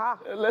love.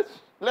 Let's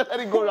let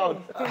it go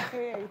around.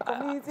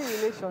 Community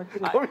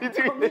relationship.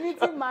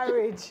 Community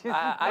marriage.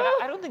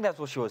 I don't think that's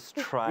what she was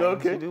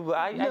trying to do. But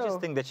I just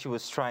think that she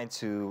was trying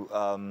to,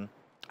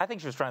 I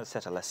think she was trying to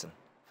set a lesson,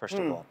 first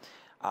of all.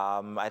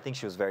 I think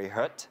she was very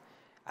hurt.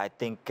 I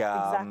think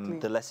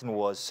the lesson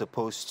was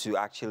supposed to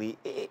actually,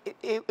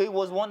 it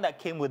was one that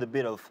came with a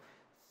bit of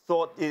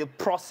thought,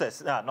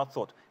 process, not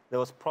thought, there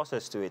was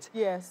process to it.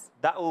 Yes.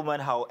 That woman,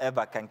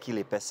 however, can kill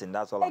a person,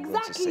 that's all I'm going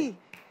to say.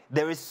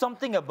 There is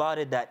something about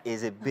it that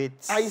is a bit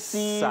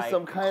icy,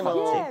 some kind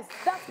of... Yes,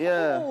 that's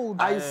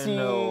cold. Icy,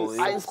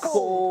 ice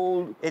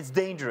cold. It's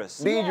dangerous.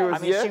 Dangerous,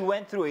 I mean, she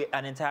went through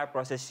an entire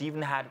process. She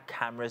even had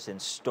cameras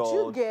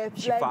installed.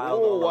 She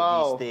filed all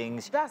of these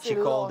things. She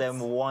called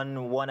them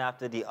one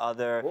after the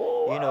other.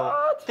 You know,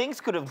 things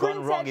could have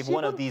gone wrong if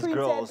one of these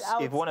girls,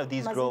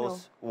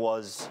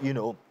 was, you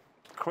know,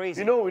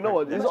 crazy. You know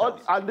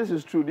what? And this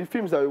is true. The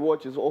films that we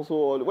watch is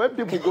also when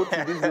people go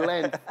to this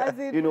length,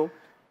 you know.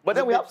 But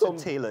then we have some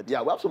tailored.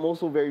 Yeah, we have some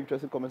also very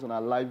interesting comments on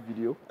our live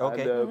video.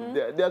 Okay. And,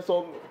 there's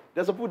some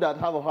people that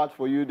have a heart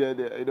for you.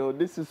 You know,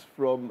 this is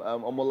from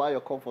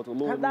Omolaya Comfort.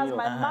 That's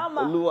my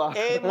mama.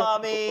 Hey,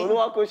 mommy.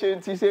 Olua Koshen,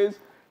 she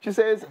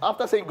says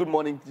after saying good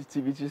morning to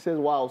TV, she says,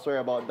 "Wow, sorry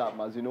about that,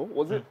 Maz. You know,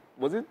 was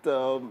it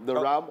the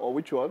Ram or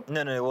which one?"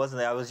 No, it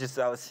wasn't. I was just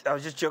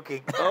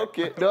joking.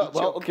 Okay, no,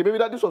 well, okay, maybe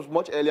this was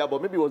much earlier,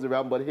 but maybe it was the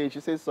Ram. But hey, she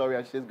says sorry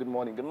and she says good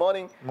morning. Good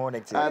morning.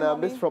 Morning to you.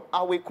 And this from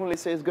Awe Kunle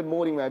says good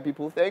morning, my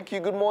people. Thank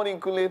you. Good morning,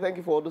 Kunle. Thank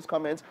you for all those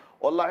comments.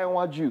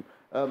 Olayanwaju.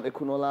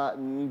 Ekunola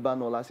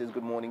Nibanola says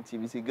good morning,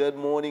 TVC. Good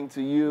morning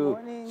to you.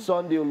 Morning.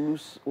 Sunday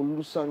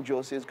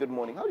Olusanjo says good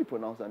morning. How do you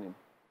pronounce that name?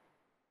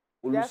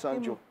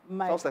 Olusanjo.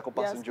 Sounds like a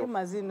passenger.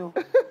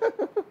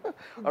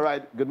 All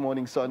right, good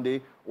morning,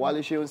 Sunday.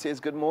 Wale Sheon says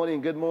good morning,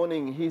 good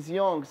morning. He's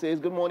young, says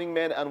good morning,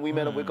 men and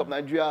women of Wake Up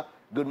Nigeria.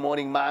 Good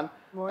morning, man.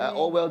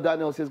 Allwell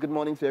Daniel says good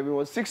morning to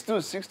everyone. 62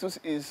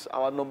 is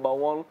our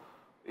 #1,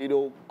 you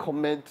know,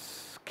 comment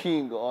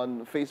king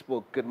on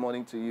Facebook. Good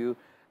morning to you.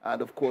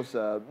 And of course,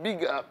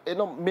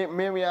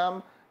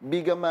 Miriam,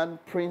 Bigger Man,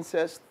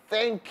 Princess,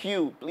 thank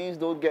you. Please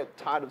don't get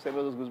tired of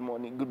sending those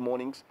good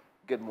mornings.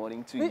 Good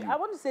morning to you. I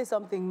want to say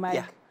something,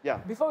 Mike. Yeah.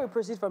 Before we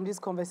proceed from this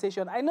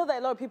conversation, I know that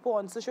a lot of people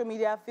on social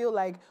media feel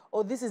like,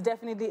 oh, this is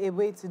definitely a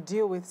way to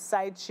deal with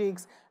side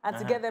chicks and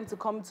to get them to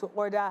come to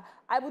order.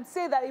 I would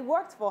say that it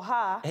worked for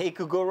her. Hey, it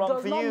could go wrong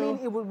for you. Does not mean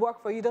it would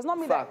work for you. Does not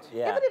mean that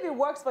even if it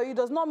works for you,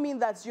 does not mean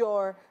that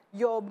your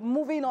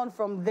moving on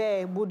from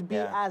there would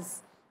be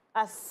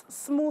as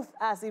smooth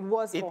as it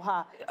was for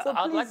her. So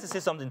I'd like to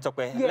say something,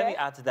 Tokwe. Let me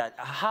add to that.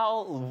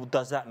 How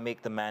does that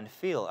make the man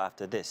feel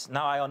after this?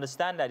 Now, I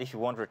understand that if you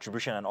want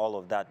retribution and all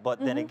of that, but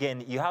then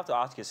again, you have to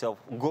ask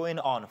yourself, going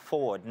on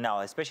forward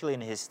now, especially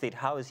in his state,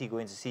 how is he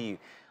going to see you?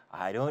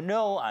 I don't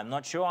know. I'm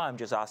not sure. I'm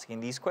just asking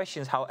these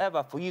questions.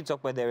 However, for you,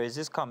 Tokwe, there is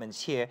this comment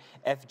here.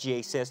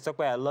 FJ says,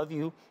 Tokwe, I love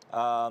you.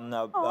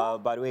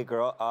 By the way,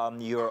 girl,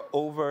 you're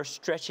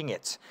overstretching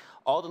it.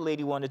 All the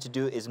lady wanted to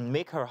do is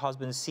make her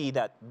husband see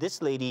that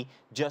this lady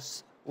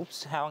just,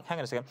 hang on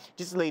a second.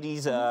 These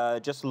ladies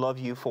just love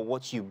you for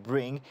what you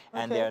bring,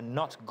 and they're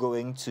not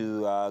going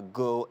to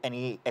go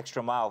any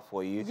extra mile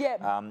for you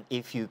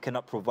if you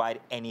cannot provide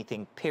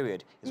anything,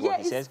 period, is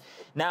what he says.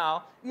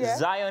 Now,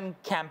 Zion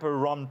Camper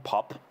Ron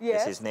Pop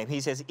is his name.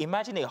 He says,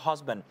 imagine a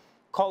husband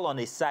call on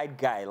a side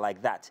guy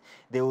like that.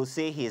 They will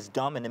say he is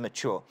dumb and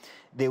immature.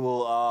 They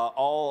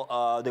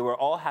will they were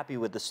all happy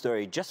with the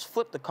story. Just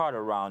flip the card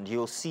around.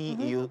 You'll see.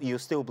 You'll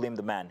still blame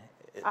the man.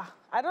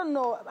 I don't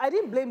know. I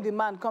didn't blame the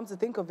man, come to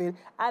think of it.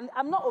 And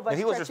I'm not overstretching.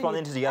 He was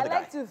responding to the other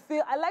guy.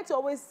 I like to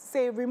always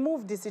say,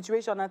 remove the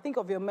situation and think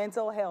of your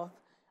mental health.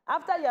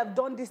 After you have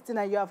done this thing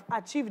and you have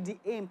achieved the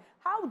aim,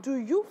 how do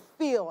you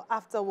feel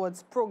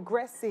afterwards,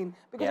 progressing?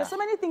 Because there's so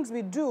many things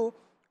we do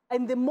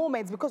in the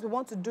moment because we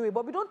want to do it,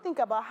 but we don't think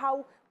about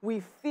how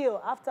we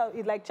feel after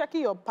it, like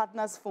checking your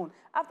partner's phone.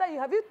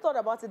 Have you thought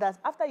about it that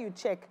after you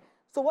check,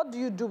 so what do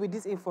you do with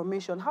this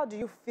information? How do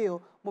you feel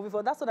moving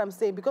forward? That's what I'm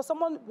saying, because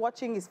someone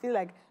watching is feeling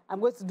like, I'm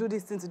going to do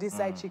this thing to this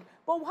side chick.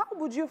 But how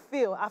would you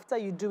feel after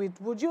you do it?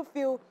 Would you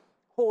feel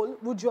whole?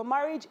 Would your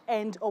marriage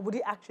end, or would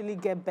it actually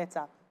get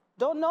better?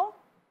 Don't know.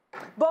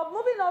 But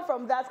moving on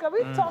from that, can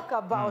we talk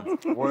about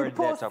the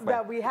post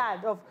that we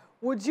had of,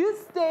 would you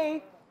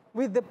stay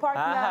with the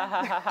partner?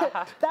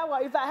 That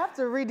one, if I have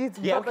to read it.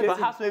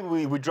 Perhaps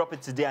maybe we drop it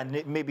today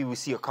and maybe we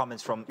see your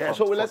comments from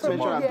so let's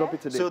mention and drop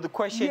it today. So the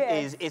question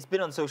is, it's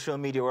been on social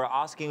media, we're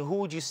asking, who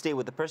would you stay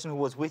with? The person who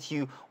was with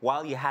you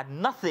while you had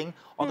nothing,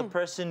 or the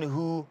person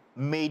who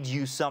made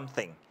you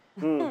something?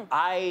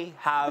 I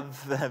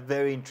have a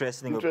very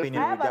interesting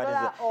opinion regarding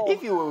that.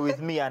 If you were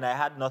with me and I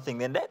had nothing,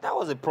 then that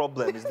was a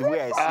problem, is the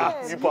way I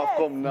see it.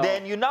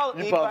 Then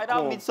if I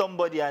now meet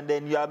somebody and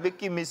then you are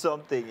making me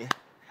something.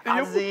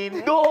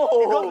 It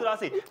goes without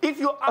saying. If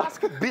you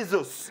ask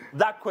Bezos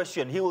that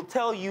question, he will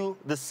tell you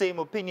the same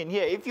opinion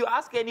here. If you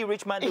ask any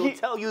rich man, he will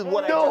tell you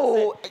what I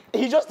just said.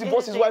 He just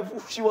divorced his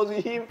wife. She was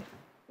with him.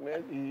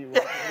 What's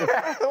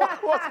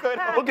going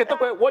on? Okay,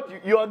 talk about what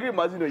you agree,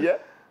 Mazino, yeah?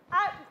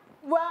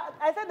 Well,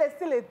 I said there's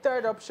still a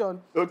third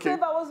option. Okay. So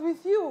if I was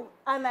with you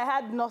and I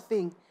had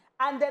nothing,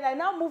 and then I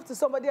now move to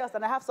somebody else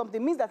and I have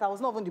something, means that I was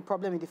not even the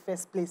problem in the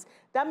first place.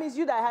 That means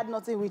you that I had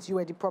nothing with, you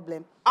were the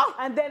problem.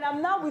 And then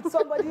I'm now with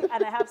somebody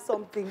and I have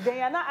something. Then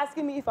you're not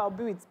asking me if I'll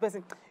be with this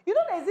person. You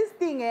know, there's this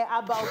thing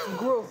about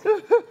growth.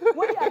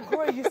 When you are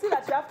growing, you see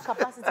that you have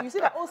capacity. You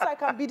see that also I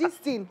can be this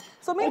thing.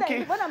 So mean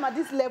that when I'm at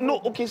this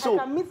level, I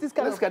can meet this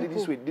kind of people. Let's get it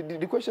this way.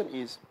 The question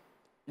is,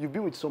 you've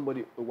been with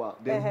somebody a while.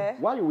 Then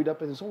while you're with that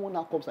person, someone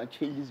now comes and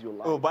changes your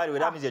life. Oh, by the way,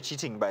 that means you're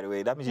cheating, by the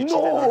way. That means you're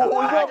cheating.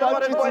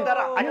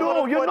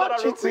 No, you're not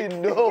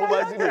cheating. No,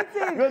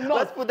 you're not.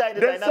 Let's put that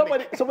in the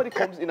dynamic. Somebody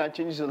comes in and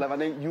changes your life,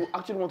 and then you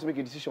actually want to make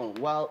a decision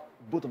while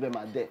both of them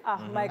are there.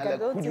 Mike, I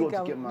don't think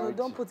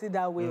don't put it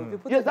that way.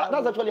 Yes,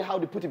 that's actually how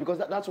they put it, because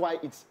that's why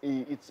it's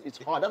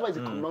hard. That's why it's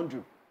a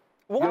conundrum.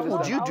 What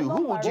would you do?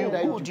 Who would you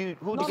get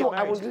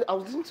married? I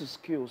was listening to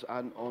Skills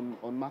and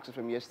on Max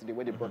FM yesterday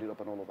where they brought it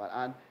up and all of that,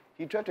 and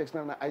he tried to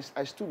explain that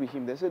I stood with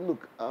him. They said,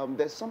 look,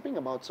 there's something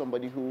about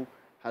somebody who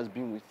has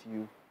been with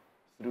you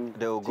through.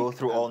 They'll go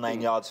through all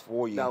 9 yards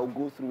for you. They'll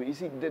go through it. You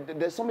see,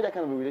 there's somebody that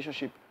kind of a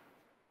relationship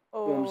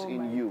forms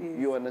in you. Days.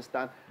 You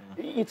understand?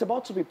 It's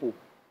about two people.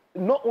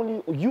 Not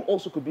only you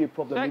also could be a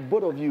problem with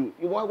both of you.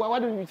 Why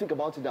don't you think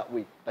about it that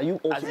way? That you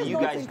also you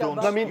guys don't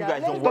work together.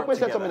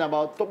 Said something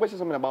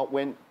about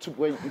when if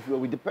you were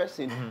with the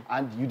person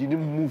and you didn't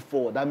move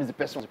forward, that means the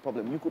person was a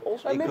problem. You could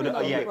also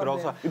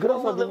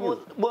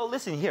well,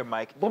 listen here,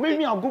 Mike. But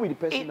maybe I'll go with the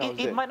person.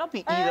 It might not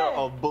be either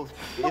of both.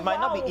 It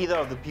might not be either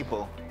of the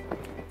people.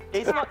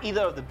 It's not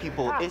either of the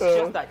people. It's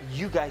just that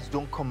you guys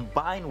don't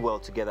combine well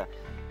together.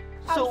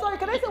 So, I'm sorry,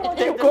 can I say one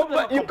thing?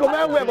 You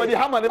combine well, but the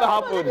hammer never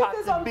happened.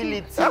 I beg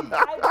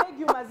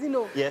you,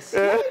 Mazino. Yes.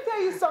 Let me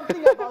tell you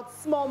something about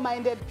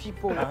small-minded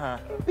people.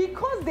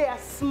 Because they are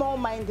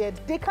small-minded,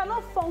 they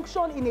cannot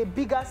function in a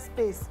bigger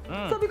space.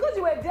 So because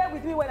you were there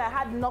with me when I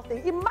had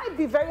nothing, it might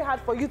be very hard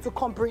for you to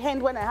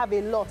comprehend when I have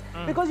a lot.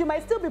 Because you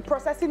might still be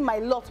processing my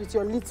lot with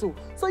your little.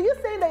 So you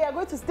saying that you're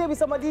going to stay with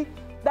somebody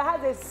that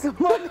has a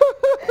small...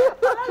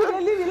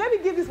 Let me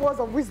give these words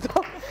of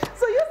wisdom.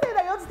 So you say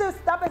that you want want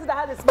still that person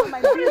that has a small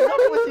mind. What is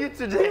up with you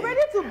today? Be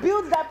ready to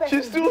build that person.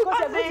 She's still because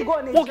you're going to go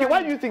on a okay, journey.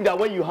 why do you think that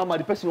when you hammer,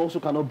 the person also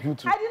cannot build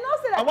too? I did not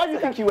say that. And why do you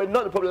think you were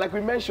not the problem? Like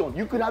we mentioned,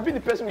 you could have been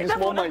the person with the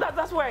small mind.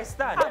 That's where I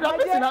stand. That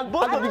person has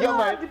a bigger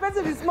mind. The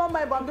person with small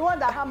mind, but I'm the one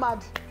that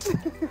hammered.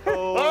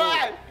 All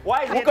right.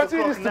 Why We'll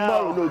continue this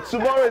tomorrow. No,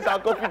 tomorrow is our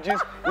coffee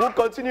juice. We'll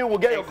continue. We'll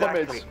get your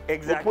comments.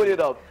 Exactly. We'll put it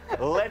up.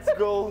 Let's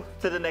go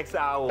to the next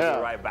hour. We'll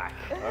be right back.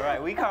 All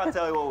right. We can't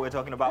tell you what we're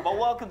talking about, but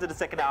welcome to the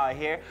second hour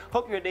here.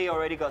 Hope your day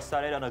already got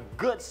started on a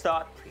good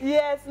start.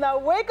 Yes. Now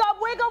wake up,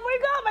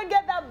 and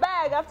get that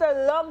bag after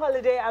a long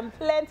holiday and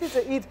plenty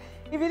to eat.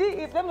 If you didn't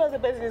eat, let me know the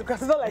person is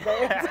because it's not like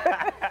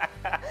I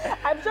ate.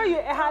 I'm sure you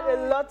had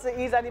a lot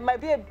to eat, and it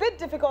might be a bit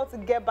difficult to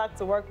get back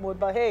to work mode,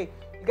 but hey,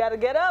 you gotta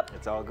get up.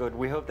 It's all good.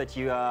 We hope that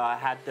you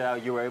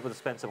you were able to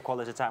spend some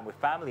quality time with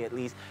family at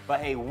least. But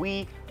hey,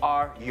 we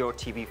are your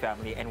TV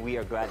family, and we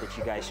are glad that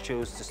you guys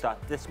chose to start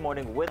this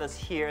morning with us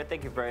here.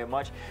 Thank you very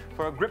much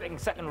for a gripping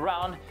second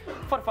round.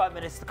 45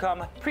 minutes to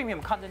come.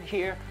 Premium content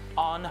here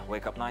on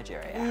Wake Up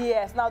Nigeria.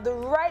 Yes. Now the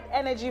right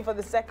energy for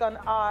the second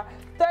hour.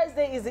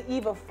 Thursday is the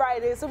eve of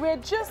Friday, so we're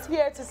just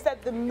here to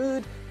set the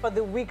mood for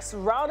the week's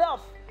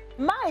roundup.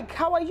 Mike,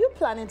 how are you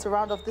planning to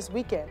round off this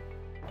weekend?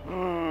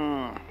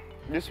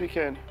 This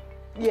weekend?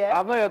 Yeah.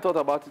 I've not yet thought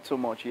about it so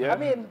much, yeah? I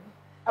mean,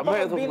 I've not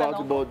yet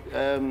thought about it, but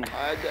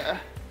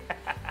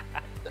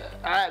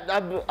I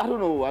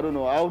don't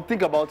know. I'll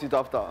think about it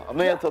after. I've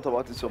not yet thought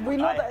about it so much. We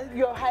know that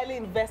you're highly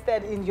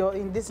invested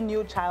in this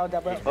new child.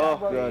 Oh,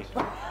 God.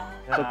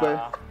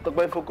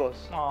 Tokwe,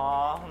 focus.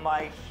 Aw,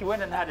 Mike, he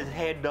went and had his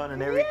hair done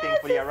and everything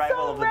for the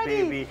arrival of the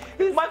ready. baby.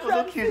 Mike was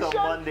so cute on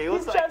Monday.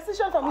 He's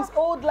transitioned from his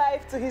old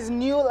life to his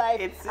new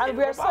life, and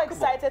we are so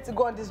excited to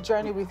go on this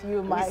journey with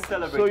you, Mike.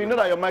 So you know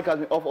that your mic has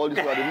been off all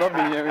this while. They've not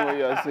been hearing what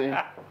you are saying.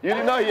 You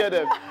did not hear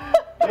them.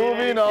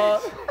 Moving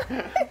on.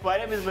 My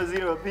name is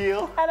Mazino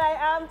Appeal. And I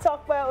am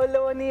Tokwe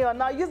Oloniyo.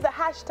 Now use the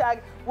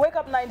hashtag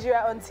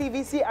 #WakeUpNigeria on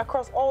TVC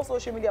across all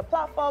social media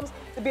platforms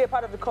to be a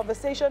part of the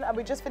conversation. And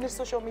we just finished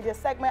social media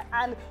segment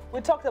and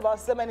we talked about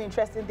so many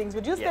interesting things.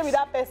 Would you stay with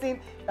that person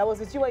that was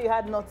with you when you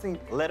had nothing?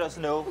 Let us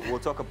know. We'll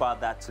talk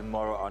about that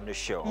tomorrow on the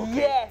show. Okay?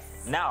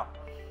 Yes. Now,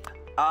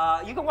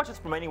 you can watch us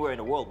from anywhere in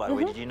the world, by the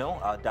way. Did you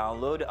know?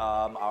 Download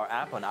our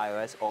app on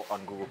iOS or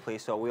on Google Play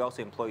Store. We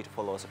also implore you to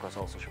follow us across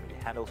all social media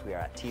handles. We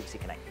are at TVC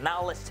Connect.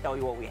 Now let's tell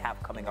you what we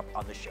have coming up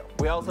on the show.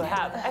 We also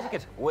have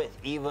Etiquette with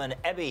Yvonne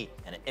Ebby,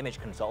 an image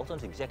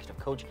consultant, executive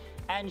coach,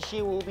 and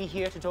she will be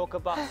here to talk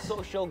about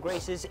social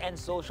graces and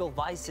social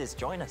vices.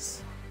 Join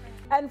us.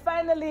 And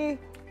finally,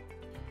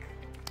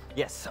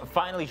 yes,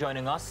 finally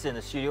joining us in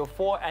the studio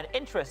for an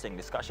interesting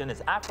discussion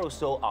is Afro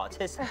Soul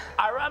artist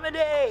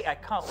Aramide. I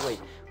can't wait.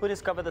 Who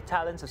discovered the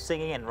talents of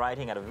singing and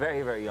writing at a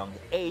very, very young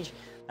age.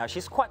 Now,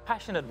 she's quite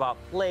passionate about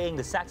playing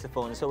the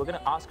saxophone, so we're going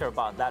to ask her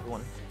about that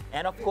one.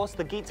 And, of course,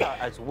 the guitar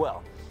as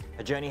well.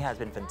 Her journey has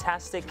been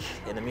fantastic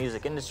in the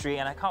music industry,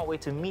 and I can't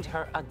wait to meet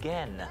her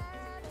again.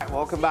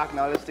 Welcome back.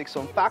 Now, let's take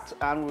some facts,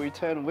 and we'll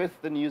return with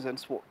the news and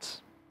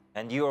sports.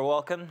 And you are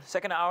welcome.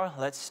 Second hour,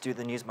 let's do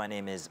the news. My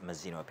name is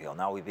Mazino Appeal.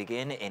 Now we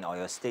begin in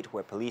Oyo State,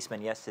 where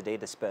policemen yesterday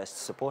dispersed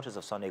supporters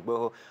of Sunday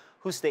Igboho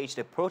who staged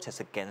a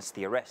protest against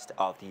the arrest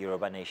of the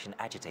Yoruba Nation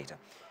agitator.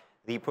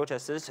 The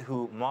protesters,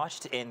 who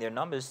marched in their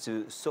numbers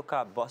to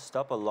Soka bus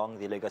stop along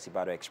the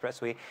Lagos-Ibadan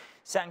Expressway,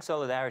 sang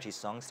solidarity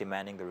songs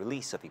demanding the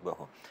release of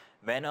Igboho.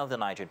 Men of the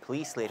Nigerian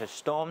police later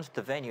stormed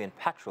the venue in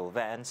patrol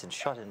vans and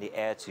shot in the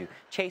air to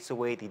chase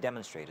away the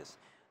demonstrators.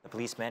 The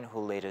policemen,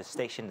 who later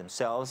stationed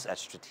themselves at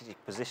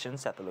strategic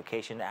positions at the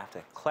location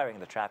after clearing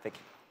the traffic,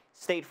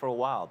 stayed for a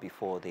while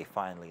before they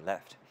finally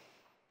left.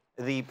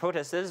 The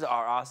protesters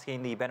are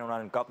asking the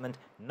Benin government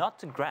not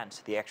to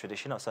grant the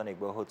extradition of Sunday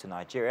Igboho to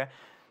Nigeria.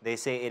 They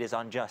say it is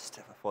unjust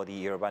for the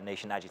Yoruba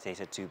Nation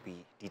agitator to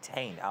be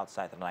detained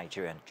outside the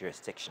Nigerian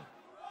jurisdiction.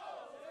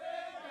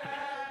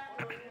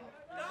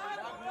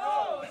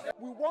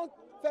 We want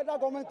federal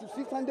government to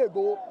see Sunday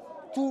Igboho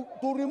to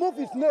remove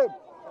his name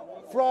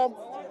from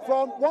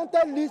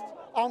wanted list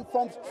and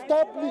from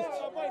stop list.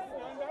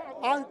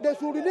 And they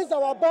should release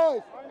our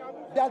boys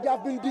that they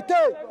have been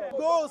detained.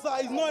 Igboho is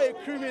not a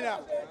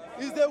criminal.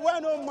 He's a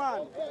well-known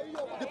man.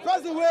 The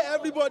person where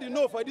everybody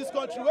know for this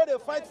country, where they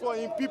fight for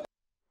him people.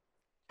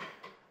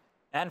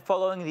 And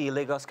following the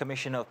Lagos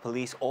Commission of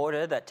Police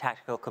order that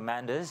tactical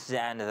commanders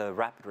and the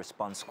Rapid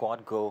Response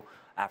Squad go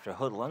after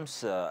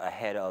hoodlums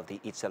ahead of the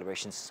Eid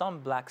celebration, some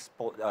black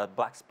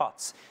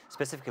spots,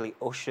 specifically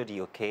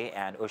Oshodi Oke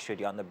and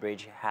Oshodi on the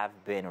Bridge, have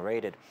been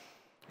raided.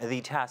 The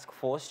task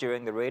force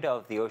during the raid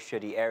of the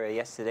Oshodi area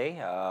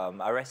yesterday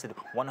arrested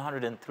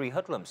 103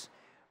 hoodlums,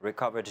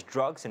 recovered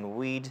drugs and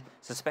weed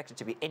suspected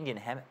to be Indian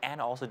hemp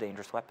and also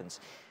dangerous weapons.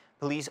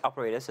 Police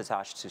operators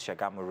attached to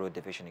Shagamu Road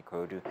Division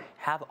Ikorodu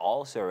have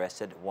also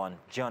arrested one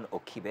John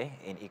Okibe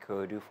in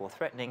Ikorodu for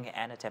threatening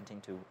and attempting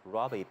to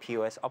rob a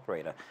POS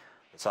operator.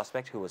 The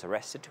suspect, who was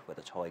arrested with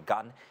a toy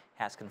gun,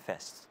 has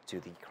confessed to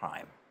the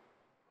crime.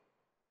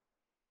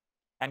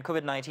 And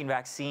COVID-19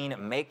 vaccine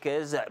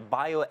makers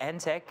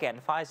BioNTech and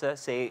Pfizer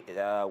say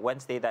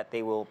Wednesday that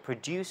they will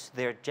produce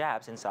their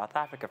jabs in South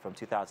Africa from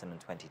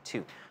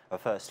 2022, a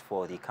first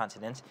for the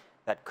continent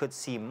that could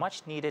see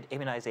much-needed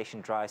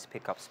immunization drives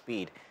pick up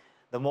speed.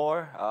 The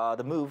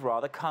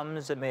move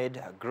comes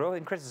amid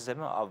growing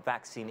criticism of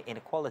vaccine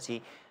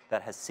inequality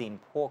that has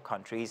seen poor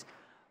countries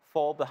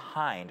fall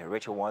behind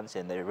richer ones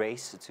in the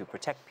race to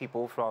protect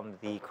people from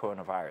the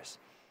coronavirus.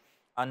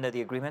 Under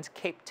the agreement,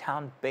 Cape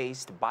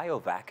Town-based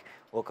BioVac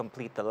will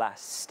complete the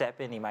last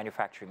step in the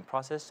manufacturing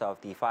process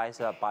of the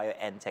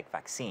Pfizer-BioNTech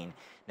vaccine,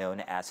 known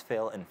as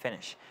fill and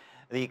finish.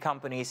 The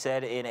company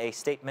said in a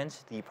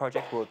statement the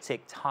project will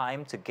take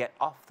time to get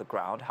off the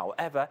ground.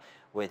 However,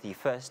 with the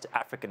first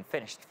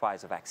African-finished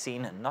Pfizer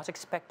vaccine not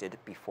expected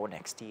before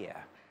next year.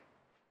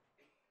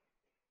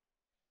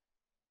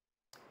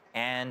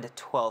 And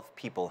 12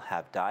 people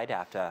have died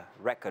after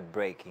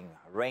record-breaking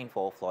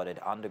rainfall flooded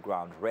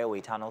underground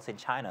railway tunnels in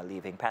China,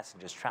 leaving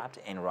passengers trapped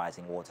in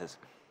rising waters.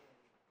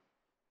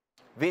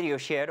 Video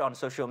shared on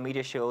social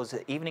media shows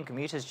evening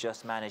commuters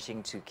just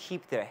managing to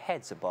keep their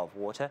heads above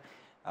water.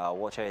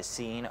 Water is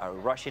seen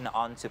rushing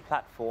onto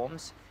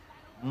platforms.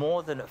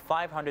 More than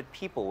 500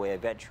 people were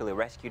eventually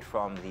rescued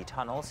from the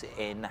tunnels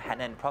in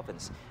Henan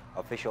province.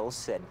 Officials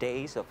said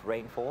days of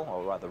rainfall,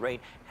 or rather rain,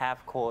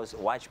 have caused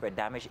widespread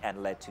damage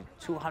and led to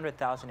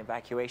 200,000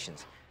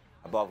 evacuations.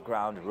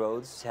 Above-ground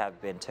roads have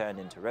been turned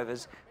into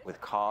rivers, with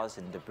cars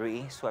and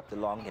debris swept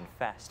along in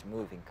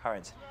fast-moving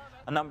currents.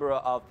 A number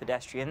of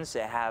pedestrians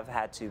have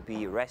had to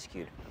be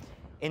rescued.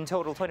 In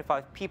total,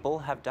 25 people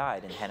have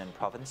died in Henan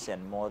province,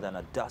 and more than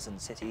a dozen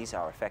cities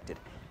are affected.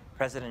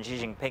 President Xi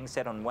Jinping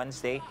said on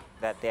Wednesday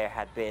that there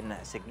had been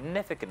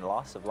significant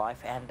loss of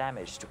life and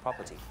damage to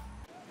property.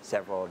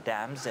 Several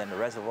dams and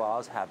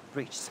reservoirs have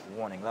breached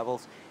warning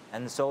levels,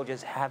 and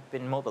soldiers have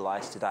been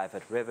mobilized to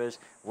divert rivers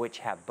which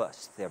have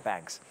burst their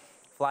banks.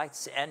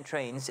 Flights and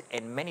trains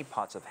in many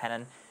parts of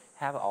Henan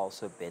have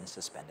also been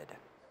suspended.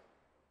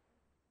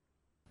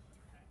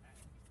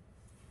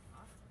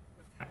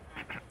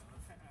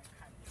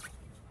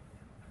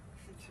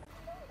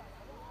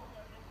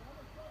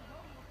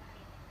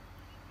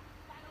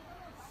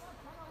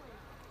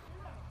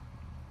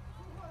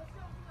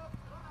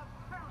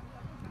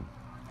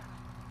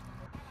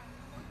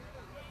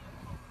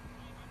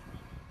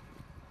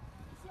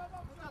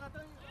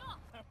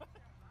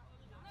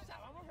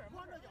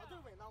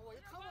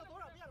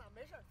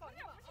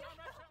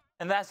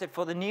 And that's it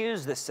for the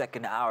news this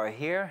second hour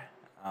here.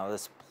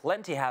 There's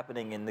plenty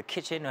happening in the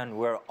kitchen and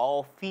we're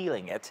all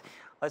feeling it.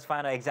 Let's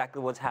find out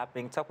exactly what's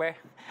happening. Tokwe,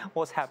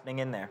 what's happening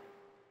in there?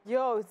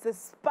 Yo, it's a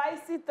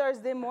spicy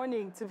Thursday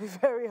morning, to be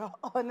very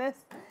honest.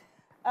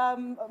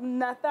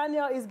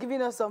 Nathaniel is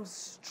giving us some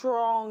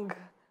strong,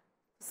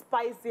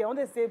 spicy, I want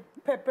to say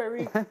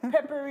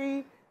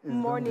peppery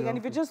morning. And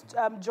if you're just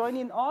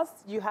joining us,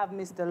 you have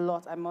missed a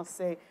lot, I must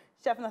say.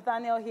 Chef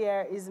Nathaniel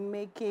here is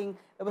making,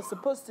 it was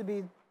supposed to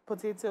be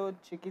potato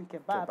chicken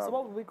kebab. So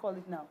what would we call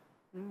it now?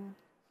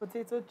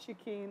 Potato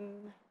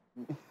chicken...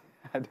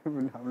 I don't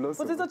know. I'm lost.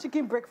 Potato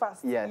chicken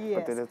breakfast. Yeah,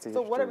 yes. Potato chicken.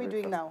 So what are we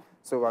doing now?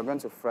 So we're going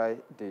to fry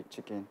the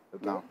chicken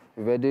now.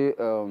 We've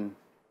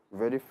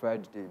already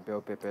fried the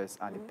bell peppers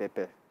and the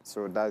pepper.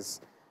 So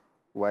that's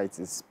why it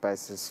is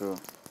spicy. So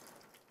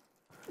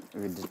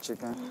with the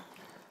chicken.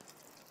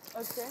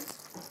 Okay.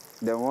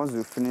 Then once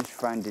we finish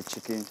frying the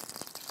chicken,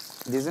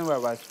 the reason why I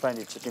was frying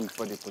the chicken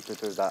before the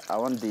potatoes, that I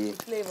want the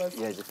flavors.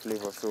 Yeah, the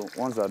flavor. So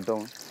once we're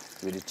done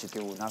with the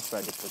chicken, we'll now fry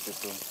the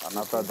potato, and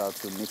after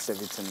that we'll mix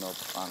everything up,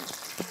 and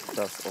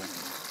that's all.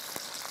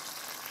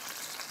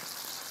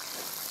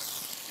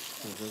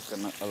 We just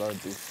cannot allow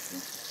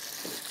this.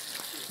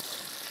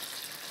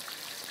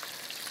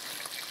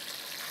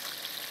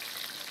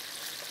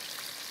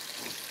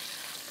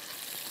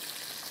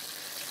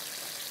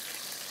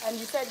 And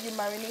you said you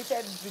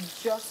marinated with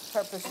just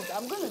pepper soup.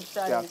 I'm going to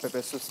try it. Yeah,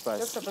 pepper soup spice.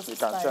 Just pepper soup you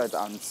can spice. try it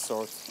and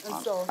salt.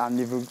 And salt. And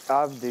if you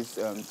have this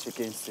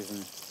chicken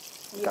seasoning,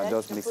 you can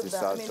just mix it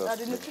out.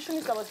 The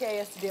nutritionist that was here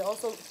yesterday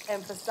also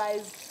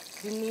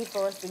emphasized the need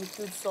for us to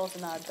include salt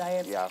in our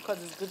diet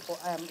because it's good for,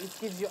 it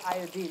gives you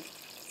iodine.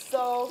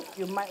 So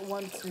you might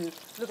want to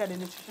look at the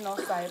nutritional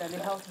side and the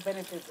health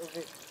benefits of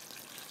it.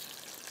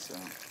 So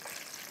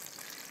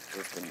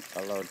we can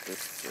allow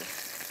this to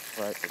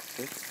fry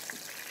a bit.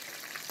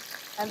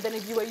 And then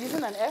if you were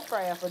using an air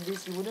fryer for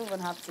this, you wouldn't even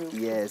have to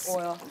put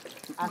oil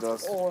at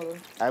all.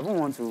 I even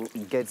want to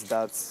get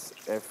that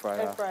air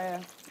fryer. Air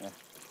fryer. Yeah.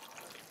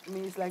 I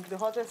mean, it's like the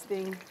hottest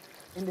thing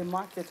in the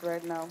market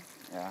right now.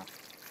 Yeah.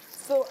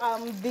 So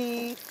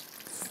the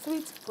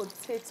sweet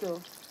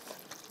potato.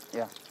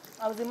 Yeah.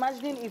 I was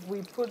imagining if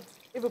we put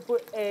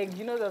egg,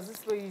 you know, there's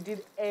this way you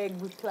did egg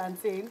with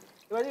plantain.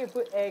 Imagine you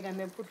put egg and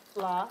then put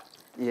flour.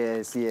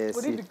 Yes, yes.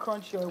 Would it be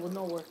crunchy or it would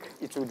not work?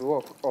 It would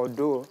work,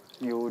 although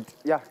you would,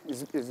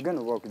 it's going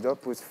to work. You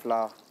just put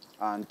flour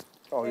and,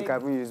 or you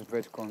can even use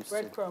breadcrumbs.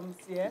 Breadcrumbs,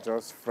 yeah.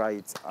 Just fry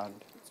it and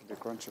it will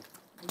be crunchy.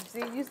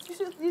 See,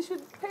 you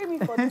should pay me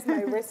for this,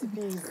 my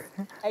recipes.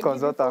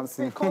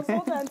 Consultancy.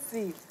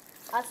 Consultancy.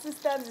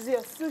 Assistant is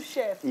your sous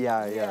chef.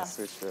 Yeah,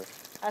 sous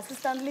chef.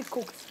 Assistantly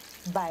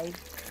cooked by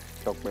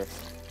Doctor.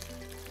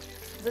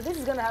 So this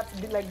is gonna have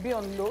to be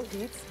on low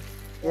heat.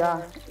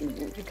 Yeah,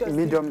 because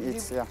medium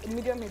heat. Yeah.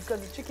 Medium heat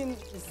because the chicken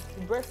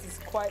the breast is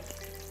quite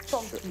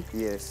chunky.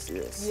 Yes.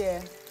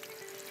 Yeah.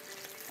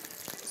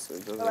 So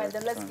all right,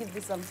 then let's give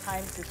this some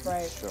time to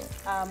fry. Sure.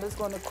 Let's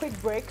go on a quick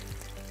break.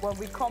 When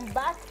we come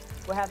back,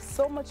 we'll have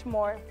so much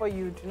more for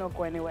you. Do not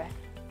go anywhere.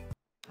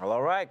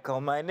 All right,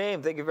 call my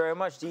name. Thank you very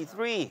much,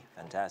 D3.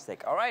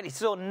 Fantastic. All righty,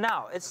 so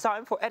now it's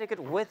time for Etiquette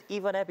with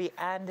Eva Nebi,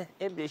 and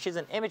she's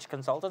an image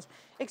consultant,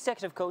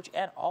 executive coach,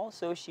 and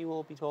also she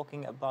will be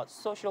talking about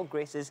social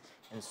graces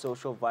and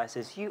social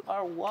vices. You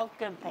are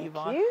welcome,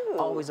 Eva. Thank you.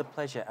 Always a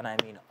pleasure, and I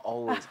mean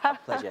always a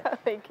pleasure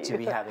Thank you. to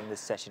be having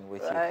this session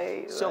with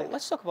you. So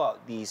let's talk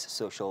about these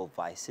social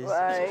vices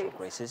and social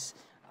graces.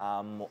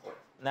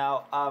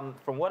 Now,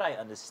 from what I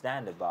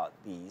understand about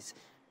these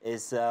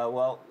is,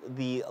 well,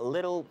 the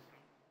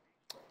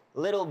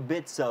little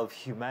bits of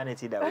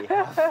humanity that we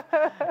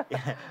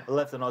have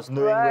left on us,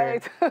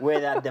 knowing where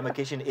that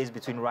demarcation is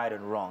between right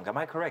and wrong. Am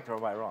I correct or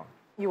am I wrong?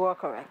 You are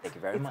correct. Thank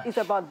you very much. It's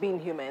about being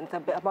human. It's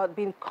about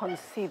being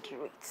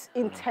considerate,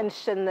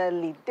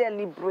 intentionally,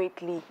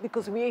 deliberately,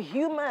 because we are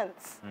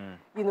humans.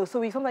 You know,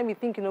 so sometimes we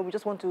think, you know, we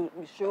just want to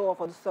show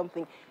off or do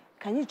something.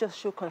 Can you just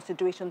show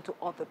consideration to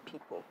other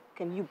people?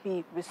 Can you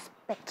be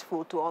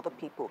respectful to other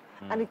people?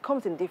 And it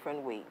comes in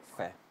different ways.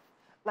 Okay.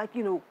 Like,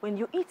 you know, when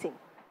you're eating.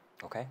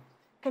 Okay.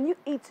 Can you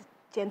eat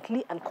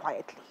gently and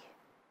quietly?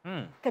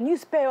 Can you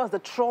spare us the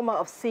trauma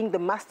of seeing the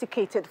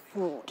masticated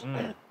food?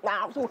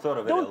 Now, so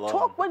don't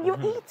talk when you're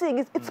eating.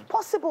 It's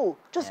possible.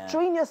 Just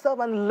train yourself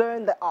and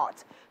learn the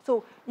art.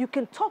 So you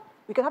can talk,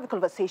 we can have a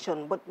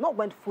conversation, but not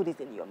when food is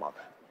in your mouth.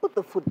 Put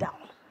the food down.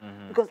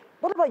 Because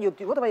what about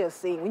you're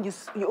saying? When you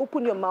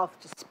open your mouth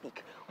to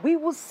speak, we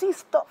will see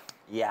stuff.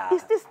 Yeah.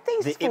 Is this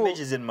tasteful? The image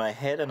is in my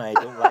head and I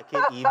don't like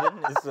it even.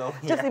 So,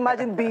 just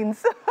imagine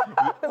beans.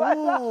 I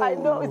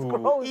know it's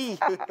gross.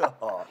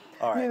 All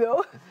right. You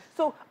know?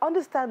 So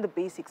understand the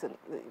basics of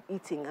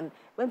eating, and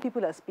when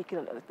people are speaking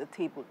at the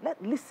table,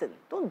 listen.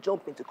 Don't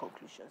jump into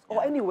conclusions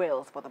or anywhere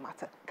else for the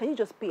matter. Can you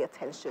just pay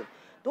attention?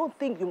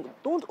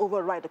 Don't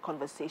override the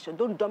conversation.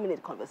 Don't dominate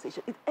the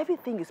conversation.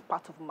 Everything is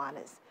part of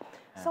manners.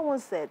 Someone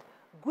said,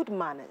 good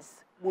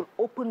manners will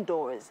open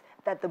doors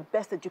that the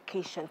best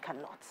education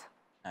cannot.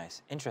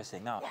 Nice.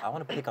 Interesting. Now, I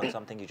want to pick on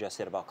something you just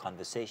said about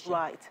conversation.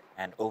 Right.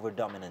 And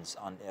over-dominance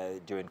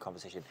during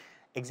conversation.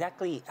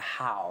 Exactly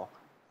how,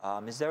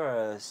 is there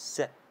a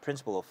set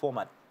principle or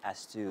format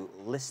as to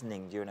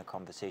listening during a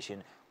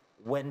conversation,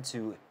 when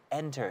to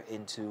enter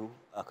into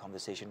a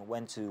conversation,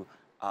 when to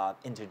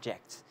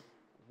interject?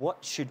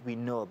 What should we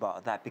know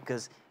about that?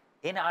 Because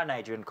in our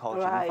Nigerian culture,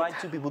 we find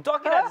two people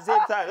talking at the same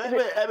time.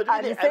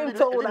 At the same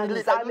tone, and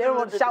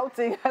everyone's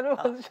shouting.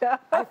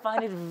 I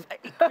find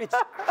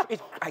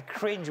I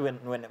cringe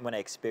when I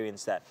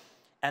experience that.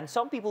 And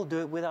some people do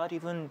it without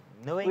even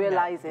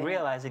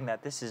realizing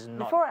that this is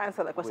not. Before I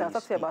answer that question, I was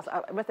talking about,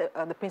 I met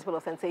the principal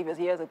of St. Saviour's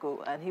years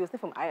ago, and he was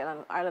from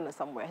Ireland or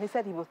somewhere. He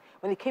said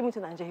when he came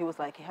into Nigeria, he was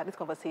like, he had this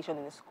conversation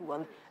in his school,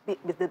 and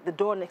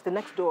the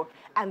next door,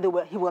 and they're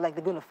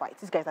going to fight.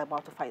 These guys are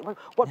about to fight.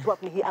 What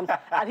brought me here? And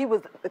he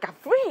was like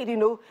afraid, you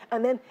know.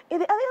 And then at the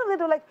end of the day,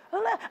 they were like, I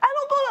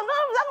don't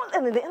go.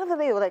 And at the end of the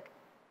day, they were like,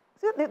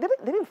 they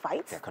didn't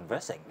fight. They're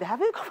conversing. They're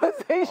having a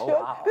conversation. Oh,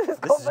 wow. This is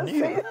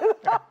conversation.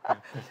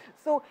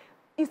 So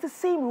it's the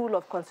same rule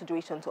of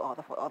consideration for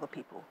other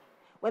people.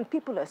 When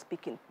people are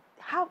speaking,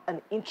 have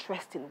an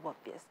interest in what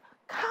this.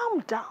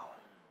 Calm down.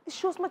 It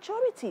shows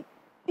maturity.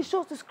 It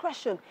shows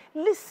discretion.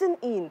 Listen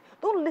in.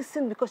 Don't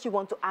listen because you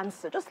want to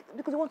answer. Just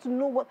because you want to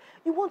know what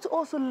you want to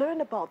also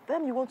learn about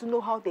them. You want to know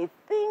how they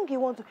think.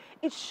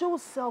 It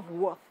shows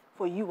self-worth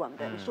for you and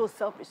them. It shows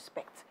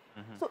self-respect.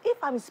 So if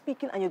I'm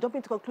speaking and you're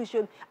jumping to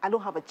conclusion, I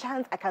don't have a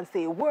chance, I can't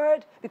say a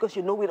word because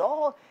you know it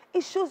all,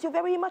 it shows you're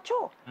very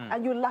immature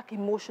and you lack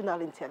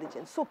emotional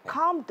intelligence. So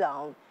calm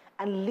down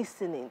and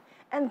listen in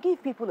and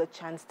give people a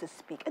chance to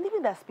speak. And even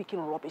if they're speaking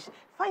rubbish,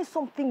 find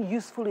something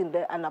useful in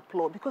there and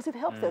applaud, because it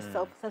helps their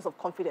sense of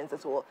confidence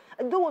as well.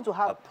 And you don't want to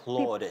have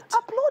applaud it,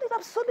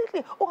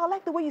 absolutely. Oh, I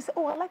like the way you say,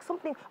 oh, I like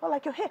something, I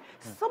like your hair.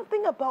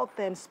 Something about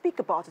them, speak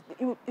about it.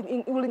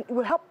 It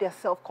will help their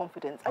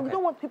self-confidence. And you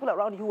don't want people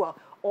around you who are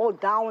all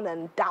down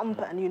and damp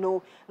and, you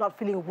know, not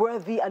feeling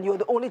worthy, and you're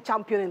the only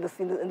champion in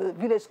the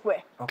village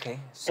square. Okay,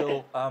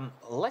 so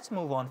let's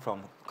move on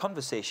from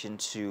conversation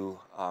to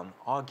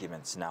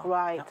arguments now.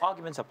 Right. Now,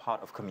 arguments are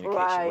part of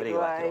communication, whether you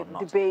like it or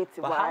not. Debate,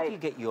 but how do you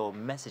get your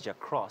message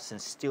across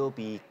and still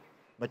be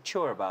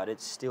mature about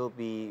it, still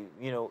be,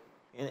 you know,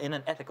 in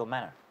an ethical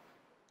manner?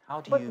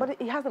 How do you...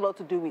 But it has a lot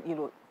to do with, you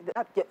know,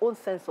 your own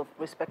sense of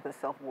respect and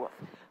self-worth.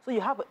 So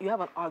you have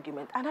an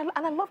argument, and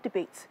I love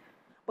debates.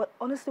 But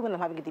honestly, when I'm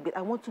having a debate,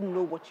 I want to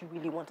know what you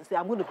really want to say.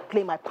 I'm going to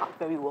play my part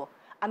very well.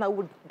 And I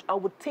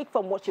would take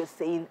from what you're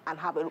saying and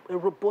have a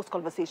robust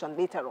conversation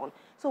later on.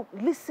 So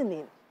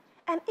listening.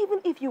 And even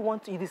if you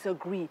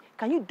disagree,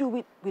 can you do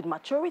it with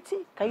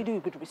maturity? Can you do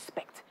it with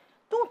respect?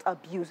 Don't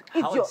abuse.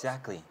 How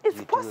exactly It's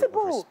do you possible. do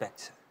it with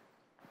respect?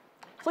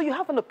 So you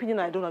have an opinion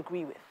I don't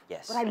agree with.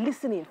 Yes. But I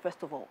listen in,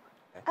 first of all.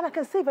 Okay. And I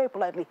can say very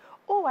politely,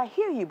 oh, I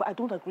hear you, but I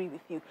don't agree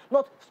with you.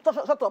 Not,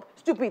 shut up,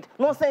 stupid,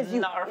 nonsense,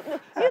 you. No.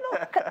 You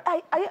know,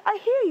 I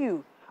hear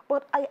you,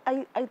 but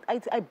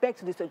I beg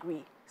to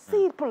disagree.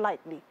 Say it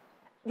politely.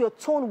 Your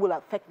tone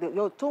will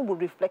your tone will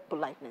reflect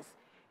politeness.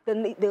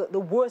 The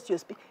words you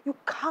speak, you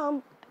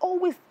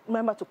always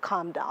remember to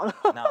calm down.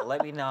 Now,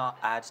 let me now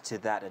add to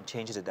that and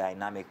change the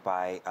dynamic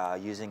by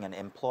using an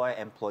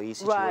employer-employee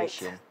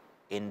situation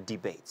in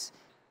debates.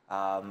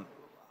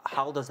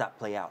 How does that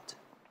play out?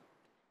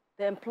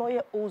 The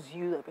employer owes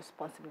you the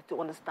responsibility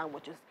to understand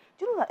what you're saying.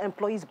 Do you know that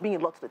employees bring a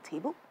lot to the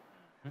table?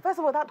 First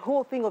of all, that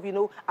whole thing of,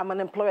 I'm an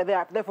employer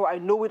there, therefore I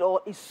know it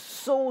all, is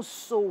so,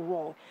 so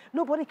wrong.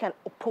 Nobody can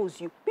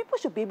oppose you. People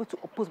should be able to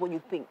oppose what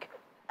you think.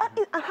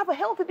 And have a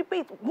healthy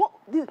debate.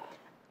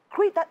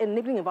 Create that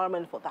enabling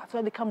environment for that, so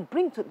that they can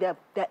bring to their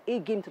A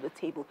game to the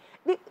table.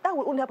 That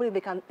will only happen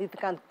if they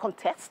can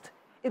contest,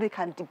 if they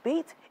can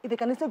debate, if they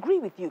can disagree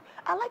with you.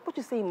 I like what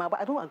you're saying, Ma, but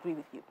I don't agree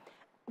with you.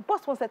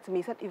 Boss once said to me,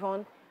 he said,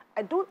 Yvonne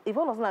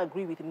doesn't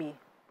agree with me.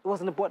 It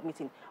was in a board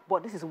meeting,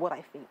 but this is what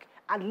I think.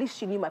 At least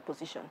she knew my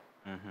position.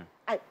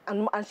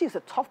 And she's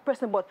a tough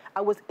person, but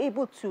I was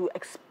able to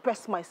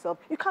express myself.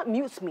 You can't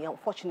mute me,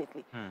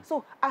 unfortunately.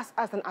 So as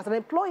an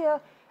employer,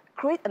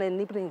 create an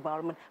enabling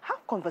environment.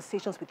 Have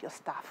conversations with your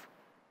staff.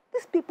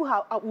 These people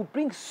will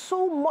bring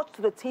so much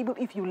to the table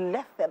if you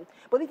let them.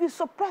 But if you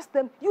suppress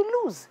them,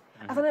 you lose.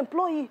 As an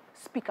employee,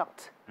 speak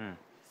out.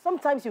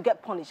 Sometimes you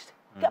get punished.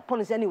 Get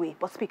punished anyway,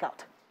 but speak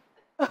out.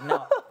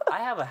 Now, I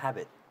have a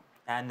habit.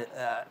 And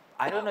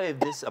I don't know if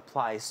this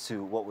applies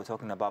to what we're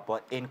talking about,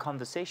 but in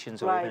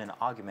conversations or even in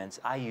arguments,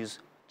 I use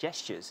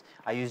gestures.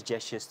 I use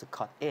gestures to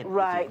cut in.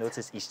 If you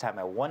notice, each time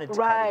I wanted to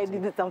cut in. You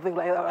did something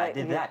like that, right? I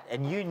did that,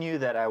 and you knew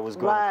that I was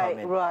going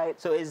to come in.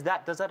 So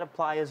does that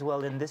apply as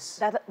well in this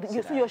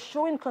So you're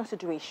showing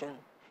consideration.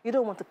 You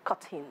don't want to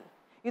cut in.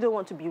 You don't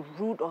want to be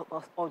rude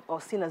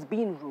or seen as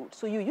being rude.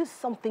 So you use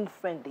something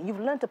friendly.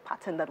 You've learned a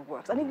pattern that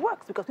works. And it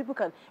works because people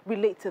can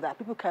relate to that.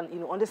 People can,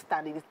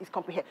 understand it. It's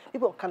comprehend.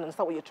 People can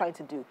understand what you're trying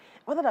to do.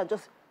 Rather than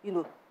just,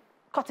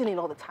 cutting in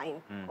all the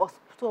time. Or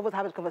two of us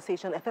having a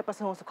conversation, a third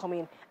person wants to come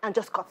in and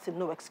just cuts in.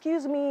 No,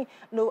 excuse me.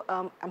 No,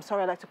 I'm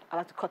sorry, I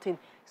like to cut in.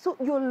 So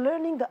you're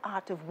learning the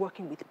art of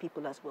working with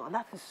people as well. And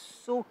that is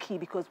so key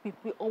because we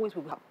always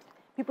will have.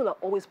 People are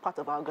always part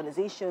of our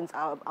organizations,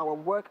 our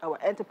work, our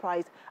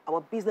enterprise,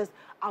 our business,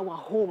 our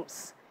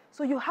homes.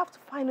 So you have to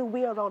find a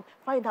way around,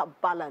 find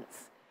that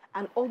balance,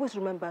 and always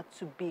remember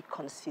to be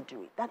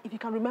considerate. That if you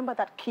can remember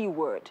that key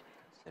word,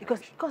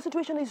 because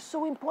consideration is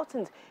so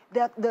important.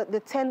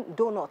 The 10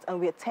 donuts and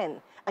we're 10,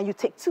 and you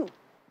take 2,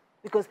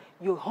 because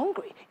you're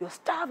hungry, you're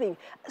starving.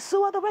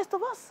 So are the rest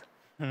of us.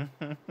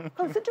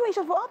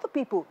 Consideration for other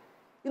people.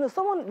 You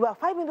are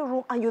 5 in the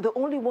room, and you're the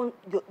only one.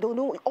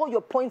 All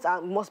your points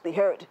must be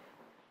heard.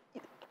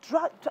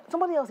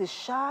 Somebody else is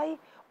shy,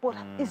 but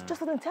is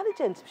just as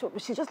intelligent.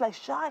 She's just like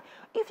shy.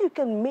 If you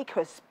can make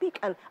her speak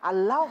and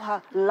allow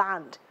her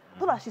land,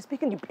 so that she's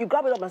speaking, you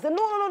grab it up and say,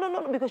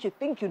 no, because you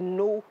think you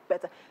know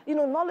better.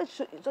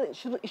 Knowledge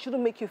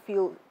shouldn't make you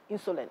feel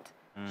insolent.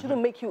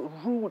 Shouldn't make you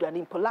rude and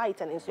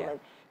impolite and insolent.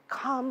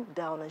 Calm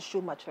down and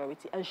show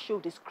maturity and show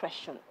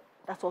discretion.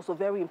 That's also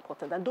very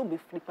important. And don't be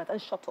flippant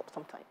and shut up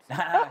sometimes.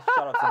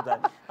 Shut up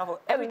sometimes. Now,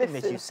 everything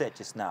that you said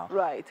just now,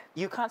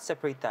 you can't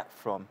separate that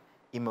from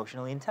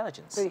emotional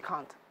intelligence. No, you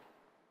can't.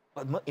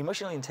 But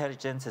emotional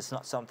intelligence is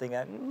not something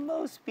that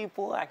most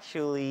people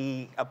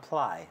actually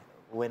apply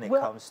when it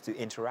comes to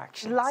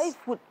interactions.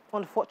 Life would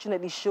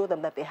unfortunately show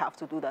them that they have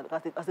to do that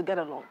as they get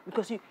along.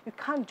 Because you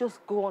can't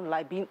just go on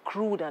like being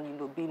crude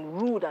and being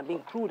rude and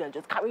being crude and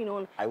just carrying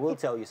on. I will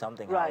tell you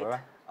something,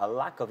 however. A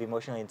lack of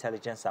emotional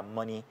intelligence and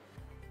money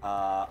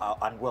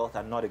and wealth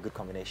are not a good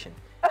combination.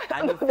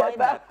 And you find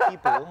that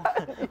people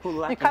who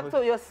lack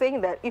so you're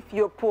saying that if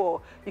you're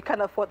poor, you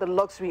can't afford the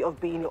luxury of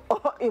being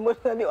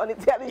emotionally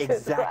unintelligent.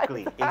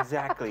 Exactly,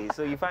 exactly.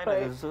 So you find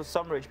that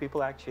some rich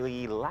people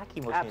actually lack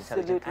emotional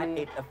intelligence, and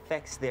it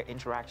affects their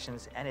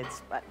interactions, and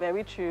it's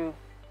very true.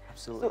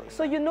 Absolutely.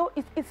 So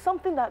it's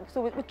something that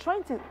we're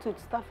trying to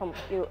start from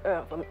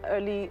from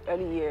early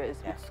years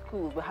with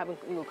schools. We're having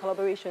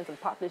collaborations and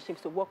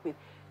partnerships to work with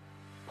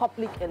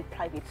public and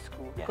private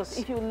schools, because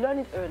if you learn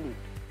it early,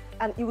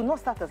 and you will not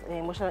start as an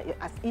emotional,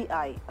 as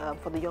EI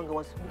for the younger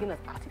ones, begin as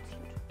attitude.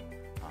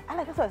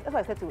 And that's why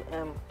I said to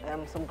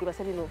some group, I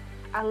said,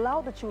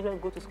 allow the children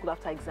go to school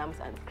after exams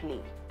and play.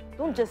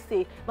 Don't just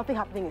say nothing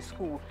happening in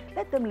school.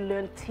 Let them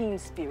learn team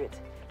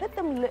spirit. Let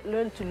them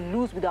learn to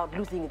lose without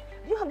losing it.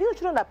 You know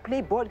children that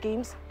play board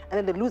games and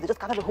then they lose, they just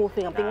scatter the whole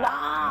thing. I'm thinking,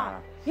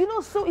 You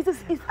know, so it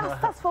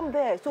starts from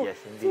there. So yes,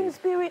 team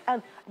spirit,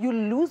 and you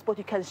lose, but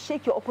you can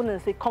shake your opponent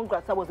and say,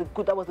 "Congrats, that was a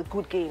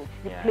good game.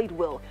 You played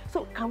well."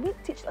 So can we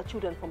teach our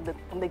children from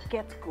the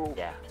get-go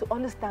to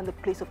understand the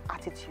place of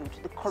attitude,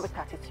 the correct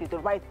attitude, the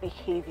right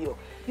behavior?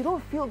 You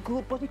don't feel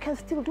good, but you can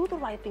still do the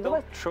right thing.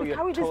 Don't throw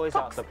your toys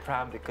out the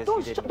pram because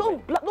you didn't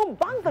win. Don't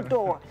bang the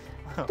door.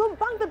 Don't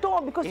bang the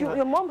door because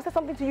your mom said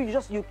something to you.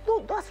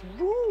 That's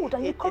rude,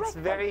 and you correct. It's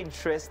very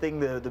interesting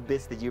the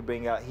bits that you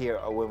bring out here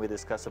when we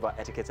discuss about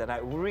etiquette, and I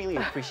really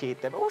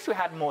appreciate them. I wish we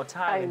had more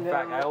time. In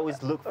fact, I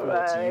always look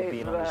forward to you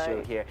being on the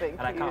show here,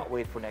 and I can't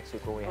wait for next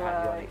week when we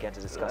have you on again to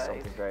discuss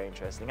something very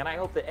interesting. And I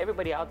hope that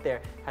everybody out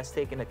there has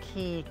taken a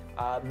key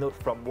note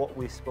from what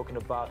we've spoken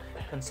about.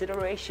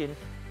 Consideration,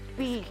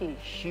 be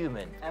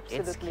human.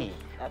 Absolutely. It's key.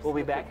 We'll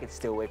be back. It's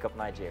still Wake Up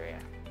Nigeria.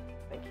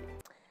 Thank you.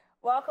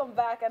 Welcome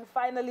back, and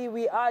finally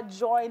we are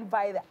joined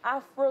by the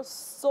Afro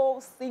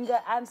soul singer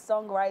and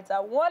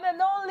songwriter, one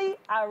and only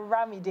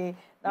Aramide.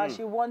 Now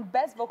she won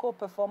Best Vocal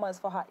Performance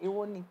for her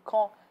Ewo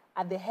Nikan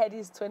at the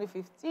Headies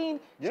 2015.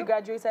 She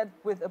graduated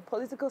with a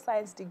political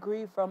science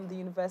degree from the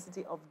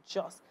University of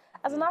Jos.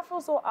 As an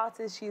Afro soul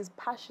artist, she is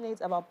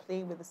passionate about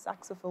playing with the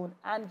saxophone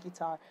and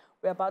guitar.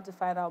 We're about to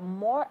find out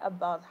more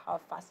about her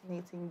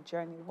fascinating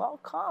journey.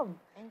 Welcome.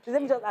 Thank you.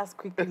 Let me just ask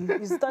quickly.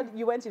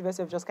 You went to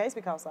University of Jos. Can you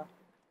speak Hausa?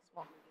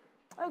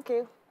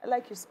 Okay, I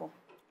like you small.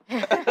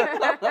 I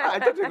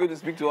thought you were going to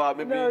speak to her,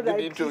 maybe do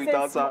the intro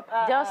without her.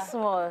 Just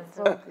small.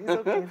 So it's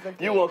okay.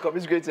 You're welcome.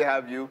 It's great to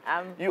have you.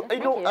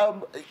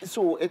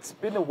 So it's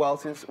been a while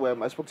since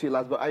I spoke to you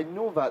last, but I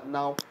know that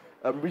now,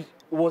 it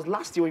was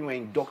last year when you were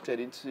inducted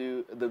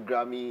into the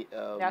Grammy.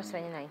 That was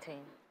 2019.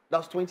 That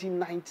was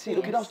 2019.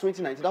 Yes. Okay, that was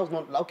 2019. That was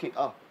not, okay.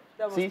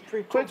 See,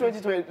 2020,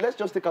 2020, let's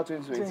just take out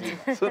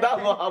 2020. So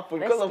that's what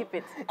happened. Because of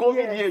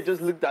COVID year, just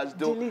looked as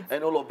though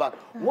and all of that.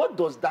 What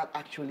does that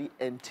actually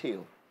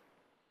entail?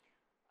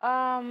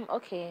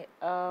 Okay.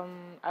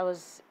 I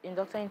was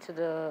inducted into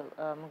the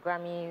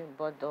Grammy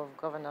Board of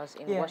Governors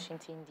in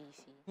Washington,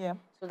 D.C. Yeah.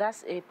 So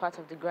that's a part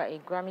of the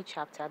Grammy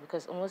chapter,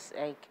 because almost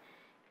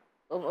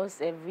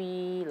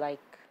every,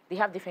 they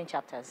have different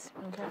chapters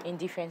in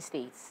different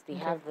states. They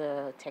have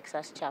the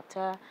Texas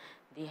chapter.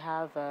 They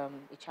have a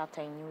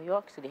chapter in New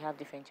York, so they have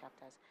different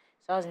chapters.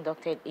 So I was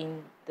inducted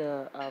in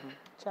the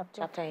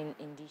chapter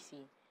in D.C.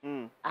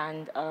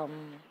 And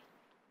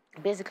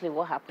basically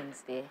what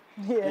happens there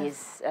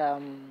is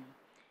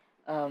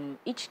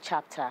each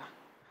chapter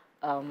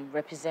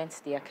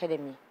represents the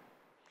academy.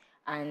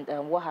 And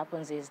what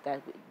happens is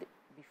that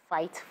we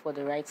fight for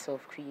the rights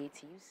of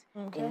creatives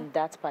in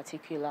that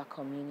particular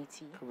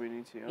community.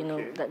 You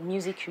know, the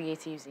music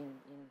creatives in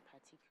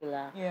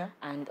particular.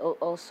 And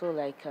also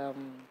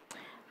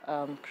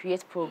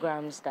create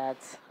programs that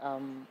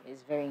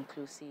is very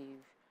inclusive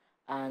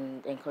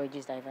and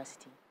encourages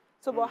diversity.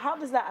 So, but how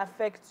does that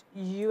affect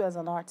you as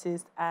an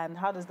artist, and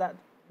how does that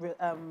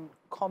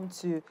come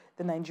to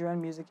the Nigerian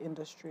music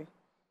industry?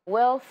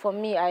 Well, for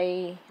me,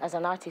 as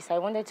an artist, I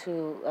wanted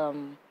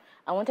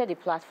a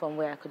platform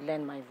where I could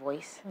lend my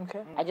voice.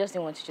 I just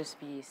didn't want to just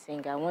be a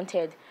singer. I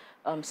wanted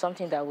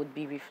something that would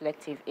be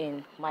reflective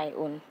in my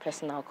own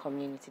personal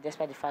community,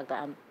 despite the fact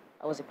that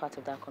I was a part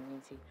of that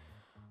community.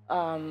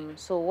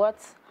 So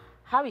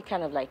how it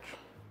kind of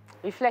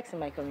reflects in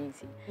my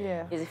community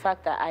is the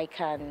fact that I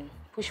can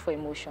push for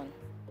emotion.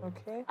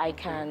 I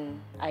can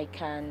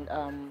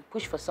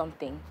push for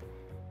something.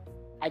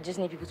 I just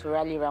need people to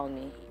rally around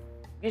me.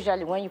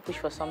 Usually when you push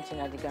for something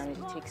at the Grammys,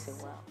 it takes a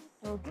while.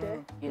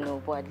 You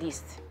know, but at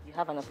least you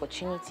have an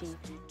opportunity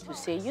to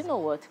say, you know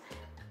what,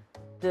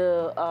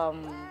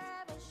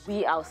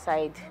 we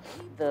outside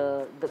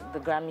the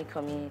Grammy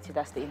community,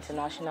 that's the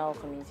international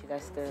community,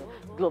 that's the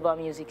global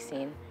music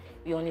scene,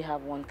 we only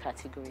have one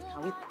category.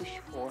 Can we push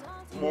for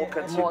more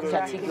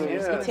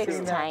categories? It takes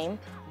time,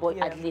 but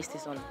at least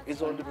it's on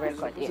the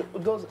record.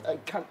 So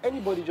can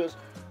anybody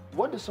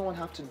what does someone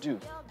have to do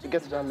to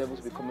get to that level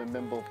to become a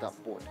member of that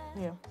board?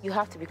 You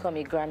have to become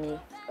a Grammy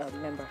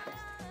member first.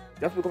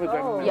 You have to become a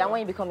Grammy member? Yeah,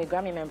 when you become a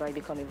Grammy member, you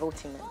become a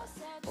voting member.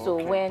 So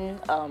when,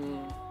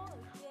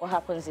 what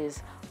happens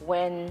is,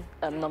 when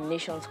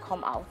nominations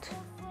come out,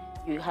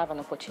 you have an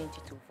opportunity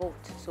to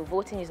vote. So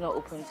voting is not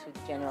open to the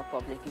general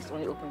public, it's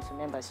only open to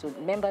members. So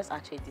members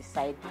actually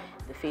decide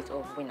the fate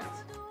of winners.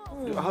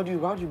 How do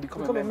you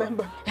become a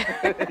member?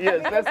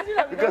 Yes,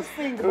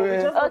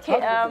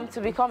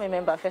 to become a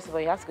member, first of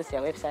all, you have to go to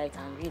their website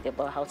and read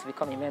about how to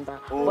become a member.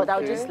 But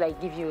I'll just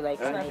give you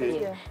an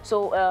idea.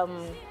 So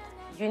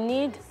you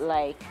need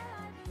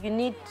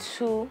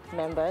 2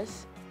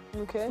 members,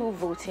 2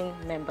 voting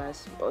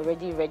members,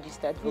 already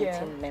registered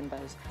voting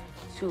members,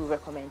 to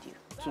recommend you.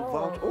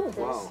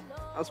 Wow.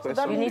 That's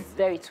you need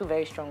 2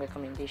 very strong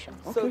recommendations.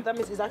 So that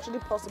means it's actually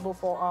possible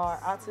for our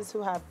artists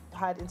who have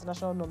had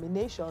international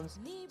nominations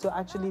to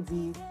actually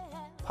be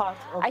part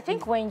of. I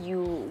think when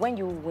you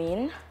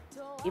win,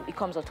 It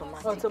comes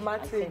automatic.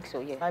 Automatic. I think so,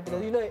 yeah.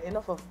 You know,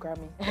 enough of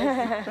Grammy.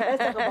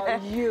 Let's talk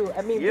about you.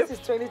 I mean, this is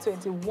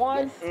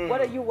 2021. Yes. What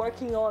are you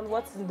working on?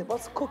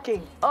 What's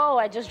cooking? Oh,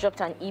 I just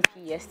dropped an EP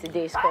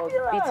yesterday. It's called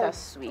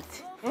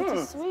Bittersweet.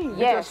 Bittersweet.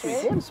 Yes.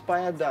 Bittersweet. What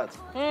inspired that?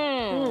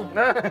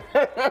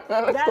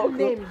 That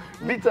name.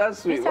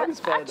 Bittersweet. What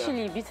inspired that?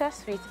 Actually,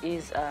 Bittersweet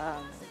is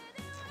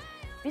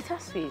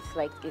bittersweet.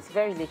 Like, it's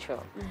very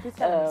literal.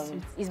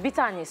 It's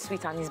bitter and it's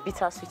sweet and it's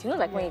bittersweet. You know,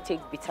 like when you take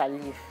bitter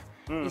leaf.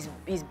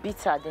 Is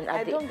bitter, then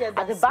at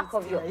the back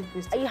of your,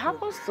 it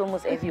happens to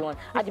almost everyone.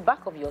 At the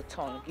back of your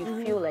tongue, you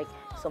feel like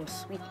some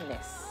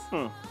sweetness.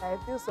 I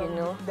feel some, you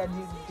know, that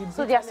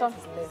so there are some,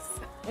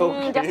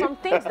 there are some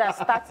things that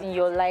start in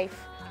your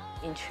life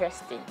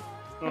interesting,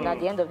 and at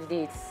the end of the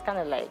day, it's kind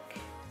of like.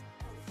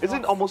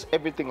 Isn't almost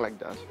everything like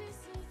that?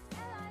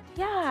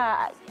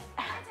 Yeah.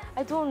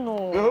 I don't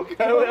know. Okay.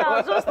 I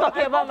was just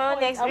talking about my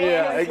own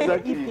experience. Yeah,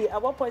 exactly.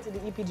 At what point in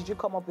the EP did you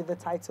come up with the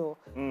title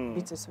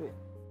Bittersweet?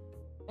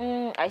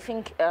 I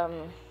think that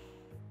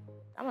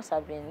must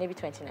have been maybe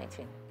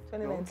 2019.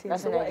 2019.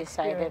 That's when I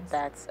decided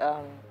that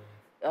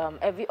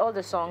all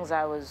the songs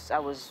I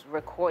was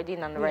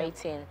recording and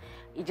writing,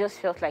 it just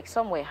felt like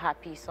some were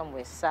happy, some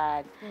were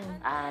sad,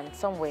 and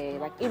some were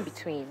like in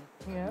between.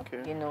 Yeah.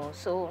 Okay. You know,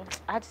 so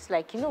I just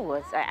like, you know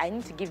what, I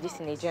need to give this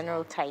in a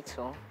general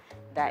title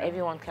that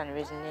everyone can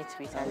resonate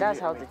with, and that's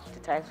how the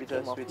title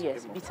came up.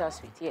 Yes,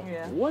 Bittersweet.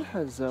 Yeah. What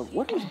has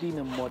been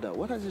a mother?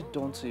 What has it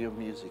done to your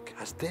music?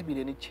 Has there been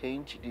any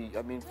change?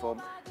 I mean,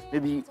 from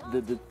maybe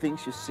the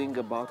things you sing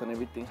about and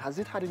everything. Has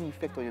it had any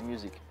effect on your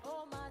music?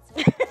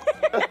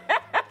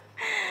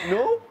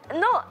 No.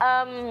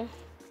 No.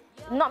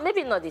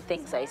 Maybe not the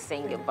things I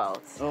sing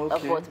about,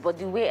 but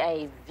the way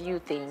I view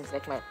things,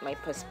 like my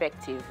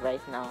perspective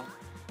right now,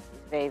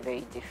 is very,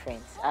 very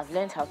different. I've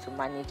learned how to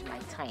manage my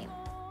time.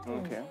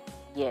 Okay.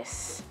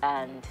 Yes,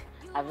 and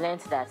I've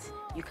learned that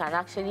you can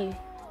actually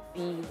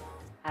be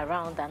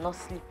around and not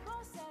sleep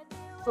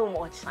so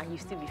much and you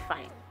still be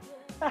fine.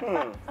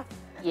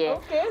 Yeah.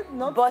 Okay,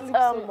 but sleep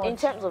so much. In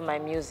terms of my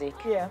music,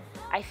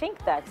 I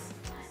think that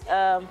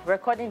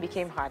recording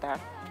became harder.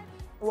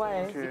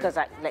 Why? Okay. Because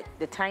like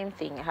the time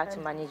thing, I had to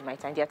manage my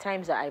time. There are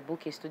times that I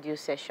book a studio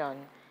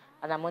session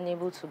and I'm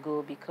unable to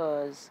go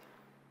because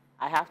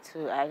I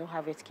don't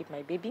have it to keep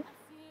my baby.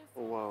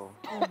 Oh, wow.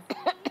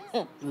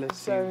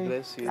 Bless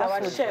you.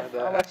 Our chef.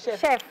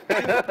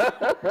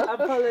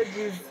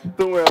 Apologies.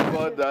 Don't worry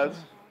about that.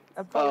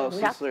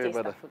 Apologies. Oh, so sorry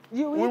about that.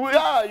 We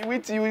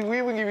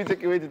will give you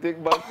takeaway to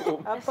take back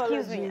home.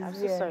 Excuse me, I'm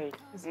so sorry.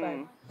 It's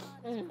fine.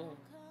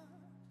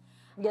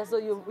 Yeah, so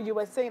you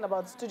were saying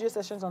about studio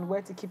sessions on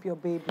where to keep your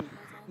baby.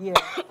 Yeah.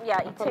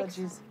 Yeah,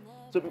 apologies.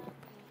 So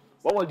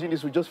what we're doing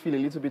is we just feel a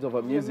little bit of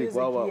a music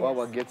while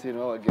we're getting.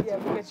 Yeah, we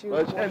get you.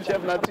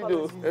 Chef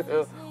Latido,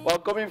 we're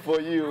coming for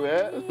you.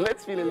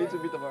 Let's feel a little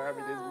bit of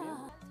Aramide's music.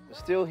 We're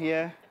still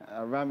here.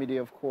 Aramide,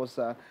 of course.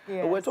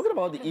 We're talking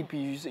about the EP.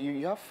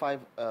 You have 5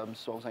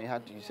 songs, and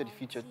you said you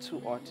featured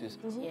 2 artists.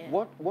 Yeah.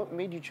 What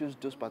made you choose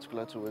those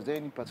particular 2? Was there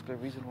any particular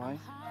reason why?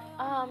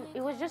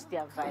 It was just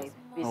their vibe,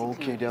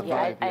 basically. Okay, their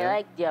vibe. I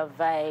like their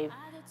vibe.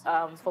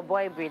 For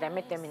Boy Braid, I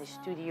met them in the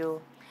studio,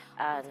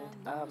 and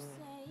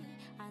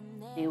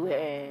they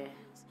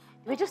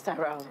were just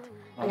around.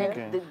 And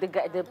then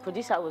the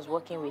producer I was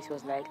working with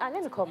was like,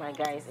 let me call my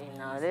guys in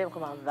now, let them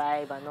come and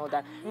vibe and all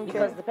that.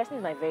 Because the person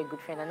is my very good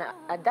friend. And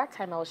at that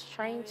time, I was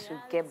trying to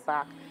get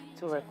back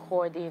to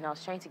recording. I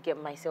was trying to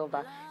get myself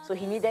back. So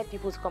he needed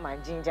people to come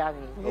and ginger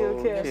me.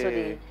 Okay. So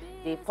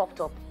they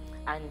popped up.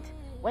 And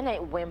when I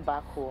went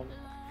back home,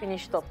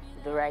 finished up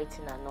the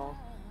writing and all,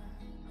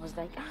 I was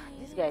like,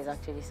 these guys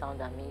actually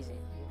sound amazing.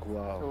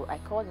 Wow. So I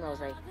called and I was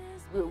like,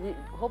 we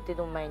hope they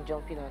don't mind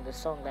jumping on the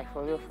song, like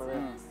for real.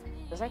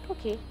 I was like,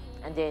 okay.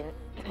 And then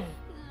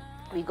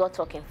we got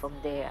talking from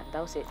there, and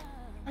that was it.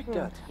 Like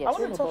that. Yes. I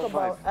want to talk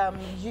about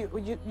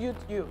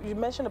you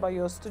mentioned about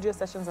your studio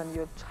sessions and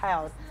your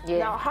child. Yeah.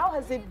 Now, how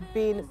has it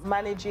been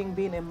managing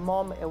being a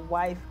mom, a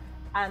wife,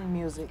 and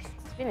music?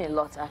 It's been a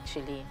lot,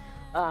 actually.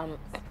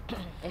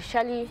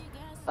 Especially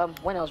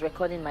when I was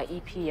recording my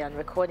EP and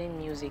recording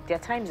music, there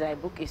are times that I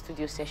book a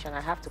studio session,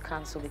 I have to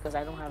cancel because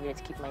I don't have where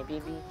to keep my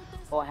baby,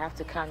 or I have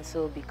to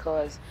cancel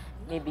because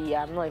maybe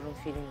I'm not even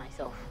feeling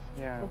myself.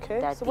 Yeah.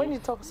 Okay. So when you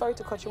talk, sorry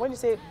to cut you, when you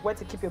say where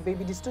to keep your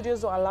baby, the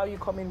studios don't allow you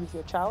come in with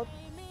your child?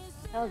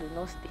 Child will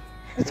not stay.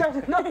 The child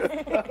will not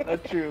stay.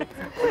 That's true.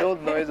 With all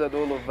noise and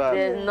all of that.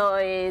 There's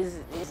noise.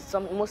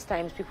 Most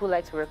times people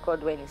like to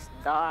record when it's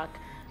dark.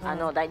 I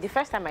know that the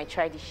first time I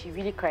tried it, she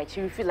really cried.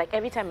 She would feel like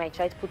every time I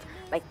tried to put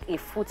like a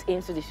foot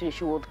into the studio,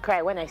 she would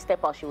cry. When I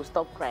step out, she would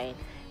stop crying.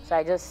 So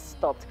I just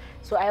stopped.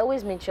 So I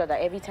always made sure that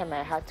every time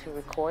I had to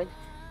record,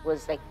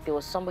 was like there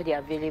was somebody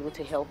available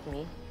to help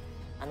me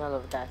and all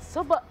of that.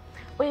 So, but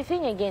the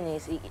thing again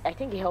is, I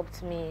think it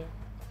helped me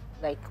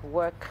like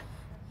work.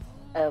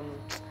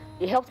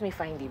 It helped me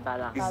find the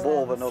balance.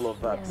 Evolve and all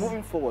of that. Yes.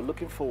 Moving forward,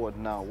 looking forward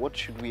now, what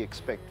should we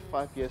expect?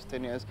 5 years,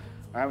 10 years?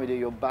 Aramide,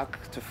 you're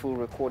back to full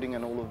recording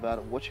and all of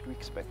that. What should we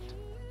expect?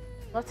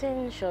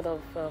 Nothing short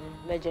of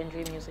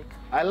legendary music.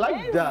 I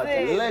like that.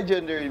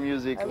 Legendary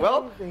music.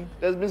 Well,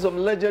 there's been some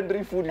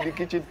legendary food in the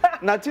kitchen.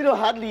 Natino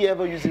hardly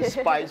ever uses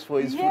spice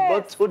for his food,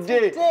 but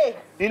today,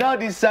 he now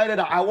decided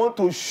that I want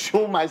to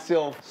show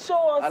myself.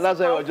 Show us. And that's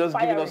why he was just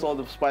giving us all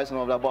the spice and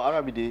all that. But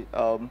Aramide,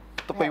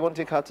 Toko, you want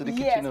to take her to the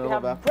kitchen and all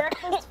that? Yes, we have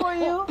breakfast for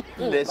you.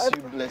 Bless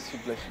you, bless you,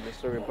 bless you.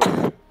 That's very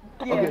important.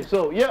 Okay,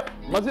 so,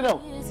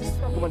 Martino,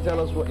 come and tell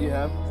us what you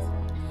have.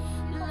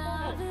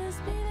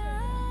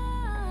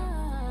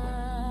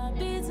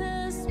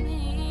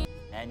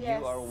 And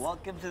you are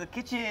welcome to the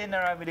kitchen,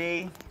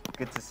 Aramide.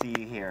 Good to see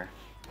you here.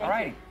 All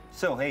right.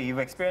 So, hey, you've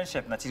experienced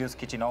Chef Natito's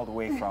kitchen all the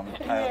way from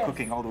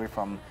cooking all the way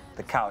from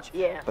the couch.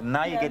 Yeah. But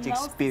now you get to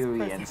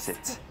experience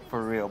it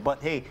for real.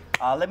 But hey,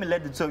 let me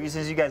let the two of you,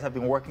 since you guys have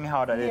been working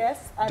hard at it,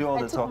 do all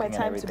the talking and everything. I took my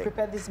time to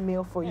prepare this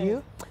meal for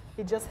you.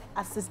 He just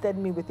assisted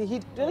me with it.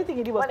 The only thing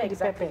he did was put the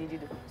pepper. Did you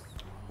do?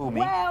 Who,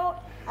 me?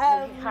 Well,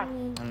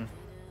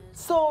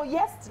 so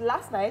yes,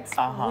 last night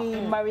we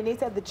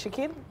marinated the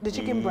chicken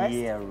breast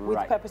with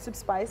pepper soup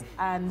spice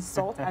and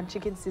salt and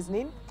chicken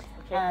seasoning,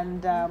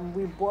 and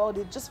we boiled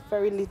it just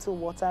very little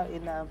water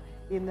in a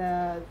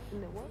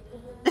what?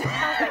 She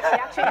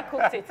actually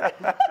cooked it.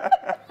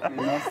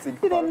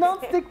 In a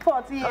non-stick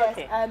pot, yes.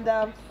 Okay.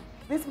 And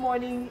this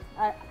morning,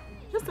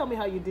 just tell me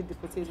how you did the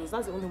potatoes.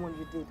 That's the only one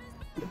you did.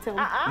 Tell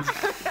me.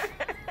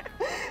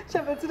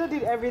 Chef Natito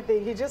did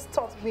everything. He just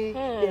taught me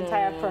the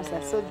entire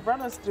process. So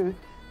run us through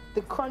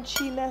the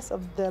crunchiness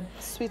of the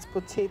sweet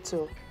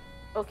potato.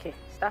 Okay,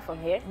 start from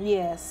here.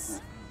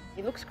 Yes.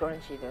 It looks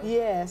crunchy though.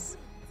 Yes.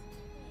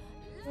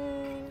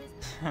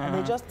 And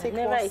they just take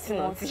one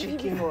small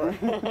chicken.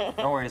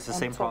 Don't worry, it's the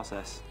same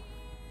process.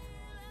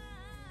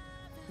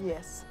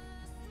 Yes.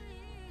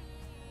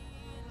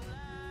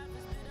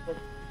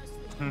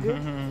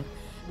 Good.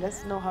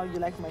 Let's know how you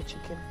like my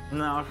chicken.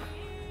 No.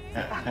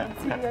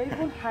 See, you're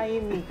even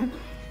eyeing me.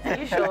 Are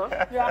you sure?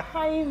 You're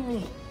eyeing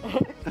me.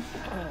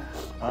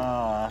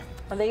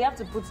 And then you have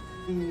to put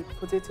the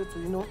potato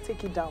to,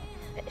 take it down.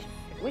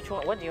 Which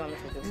one? What do you want me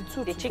to do? The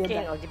two the together.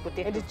 Chicken or the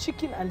potato? And the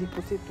chicken and the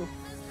potato.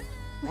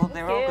 Well,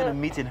 they're all going to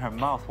meet in her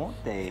mouth,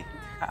 won't they?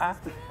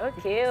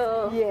 Okay.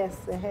 Yes.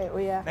 Oh,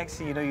 yeah. Next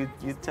thing you know,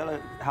 you tell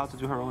her how to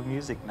do her own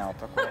music now.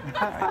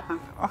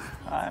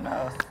 I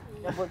know.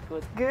 You're both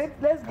good. Good.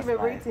 Let's give a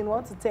rating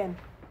 1 to 10.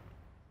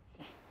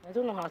 I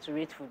don't know how to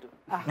rate food.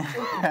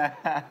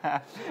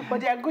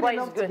 But they are good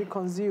enough to be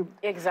consumed.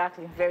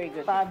 Exactly. Very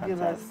good.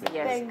 Fabulous.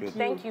 Yes.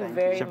 Thank you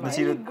very much.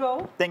 There you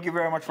go. Thank you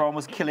very much for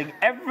almost killing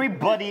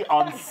everybody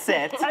on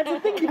set.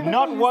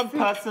 Not one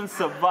person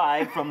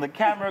survived, from the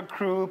camera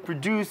crew,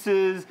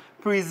 producers,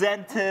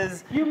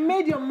 presenters. You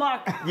made your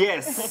mark.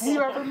 Yes.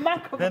 You are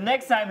remarkable. The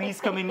next time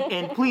he's coming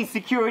in, please,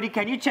 security,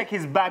 can you check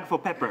his bag for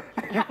pepper?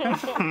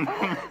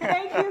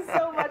 Thank you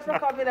so much for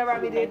coming,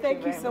 Aramide.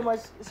 Thank you so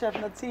much, Chef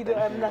Natito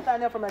and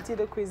Nathaniel from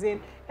Natito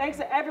Cuisine. Thanks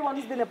to everyone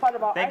who's been a part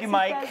of our Thank you,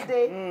 Mike.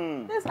 Thursday.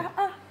 Yes,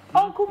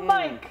 Uncle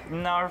Mike.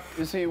 Narf.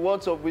 You see,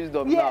 words of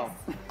wisdom now.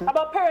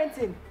 About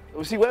parenting.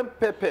 You see, when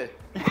pepper,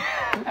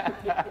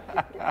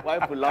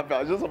 wife will laugh. I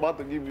was just about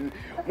to give you.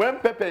 When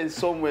pepper is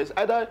somewhere,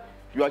 either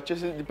you are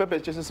chasing the pepper,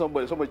 is chasing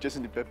somebody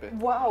chasing the pepper.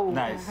 Wow.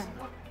 Nice.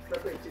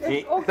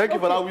 Thank you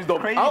for that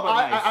wisdom.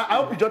 I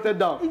hope you jotted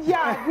down.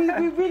 Yeah,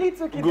 we really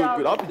took it down.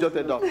 Good. I hope you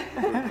jotted down.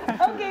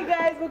 Okay,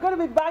 guys, we're going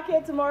to be back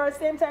here tomorrow,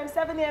 same time,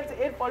 7 a.m. to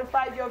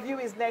 8:45. Your view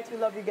is next. We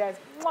love you guys.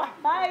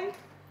 Bye.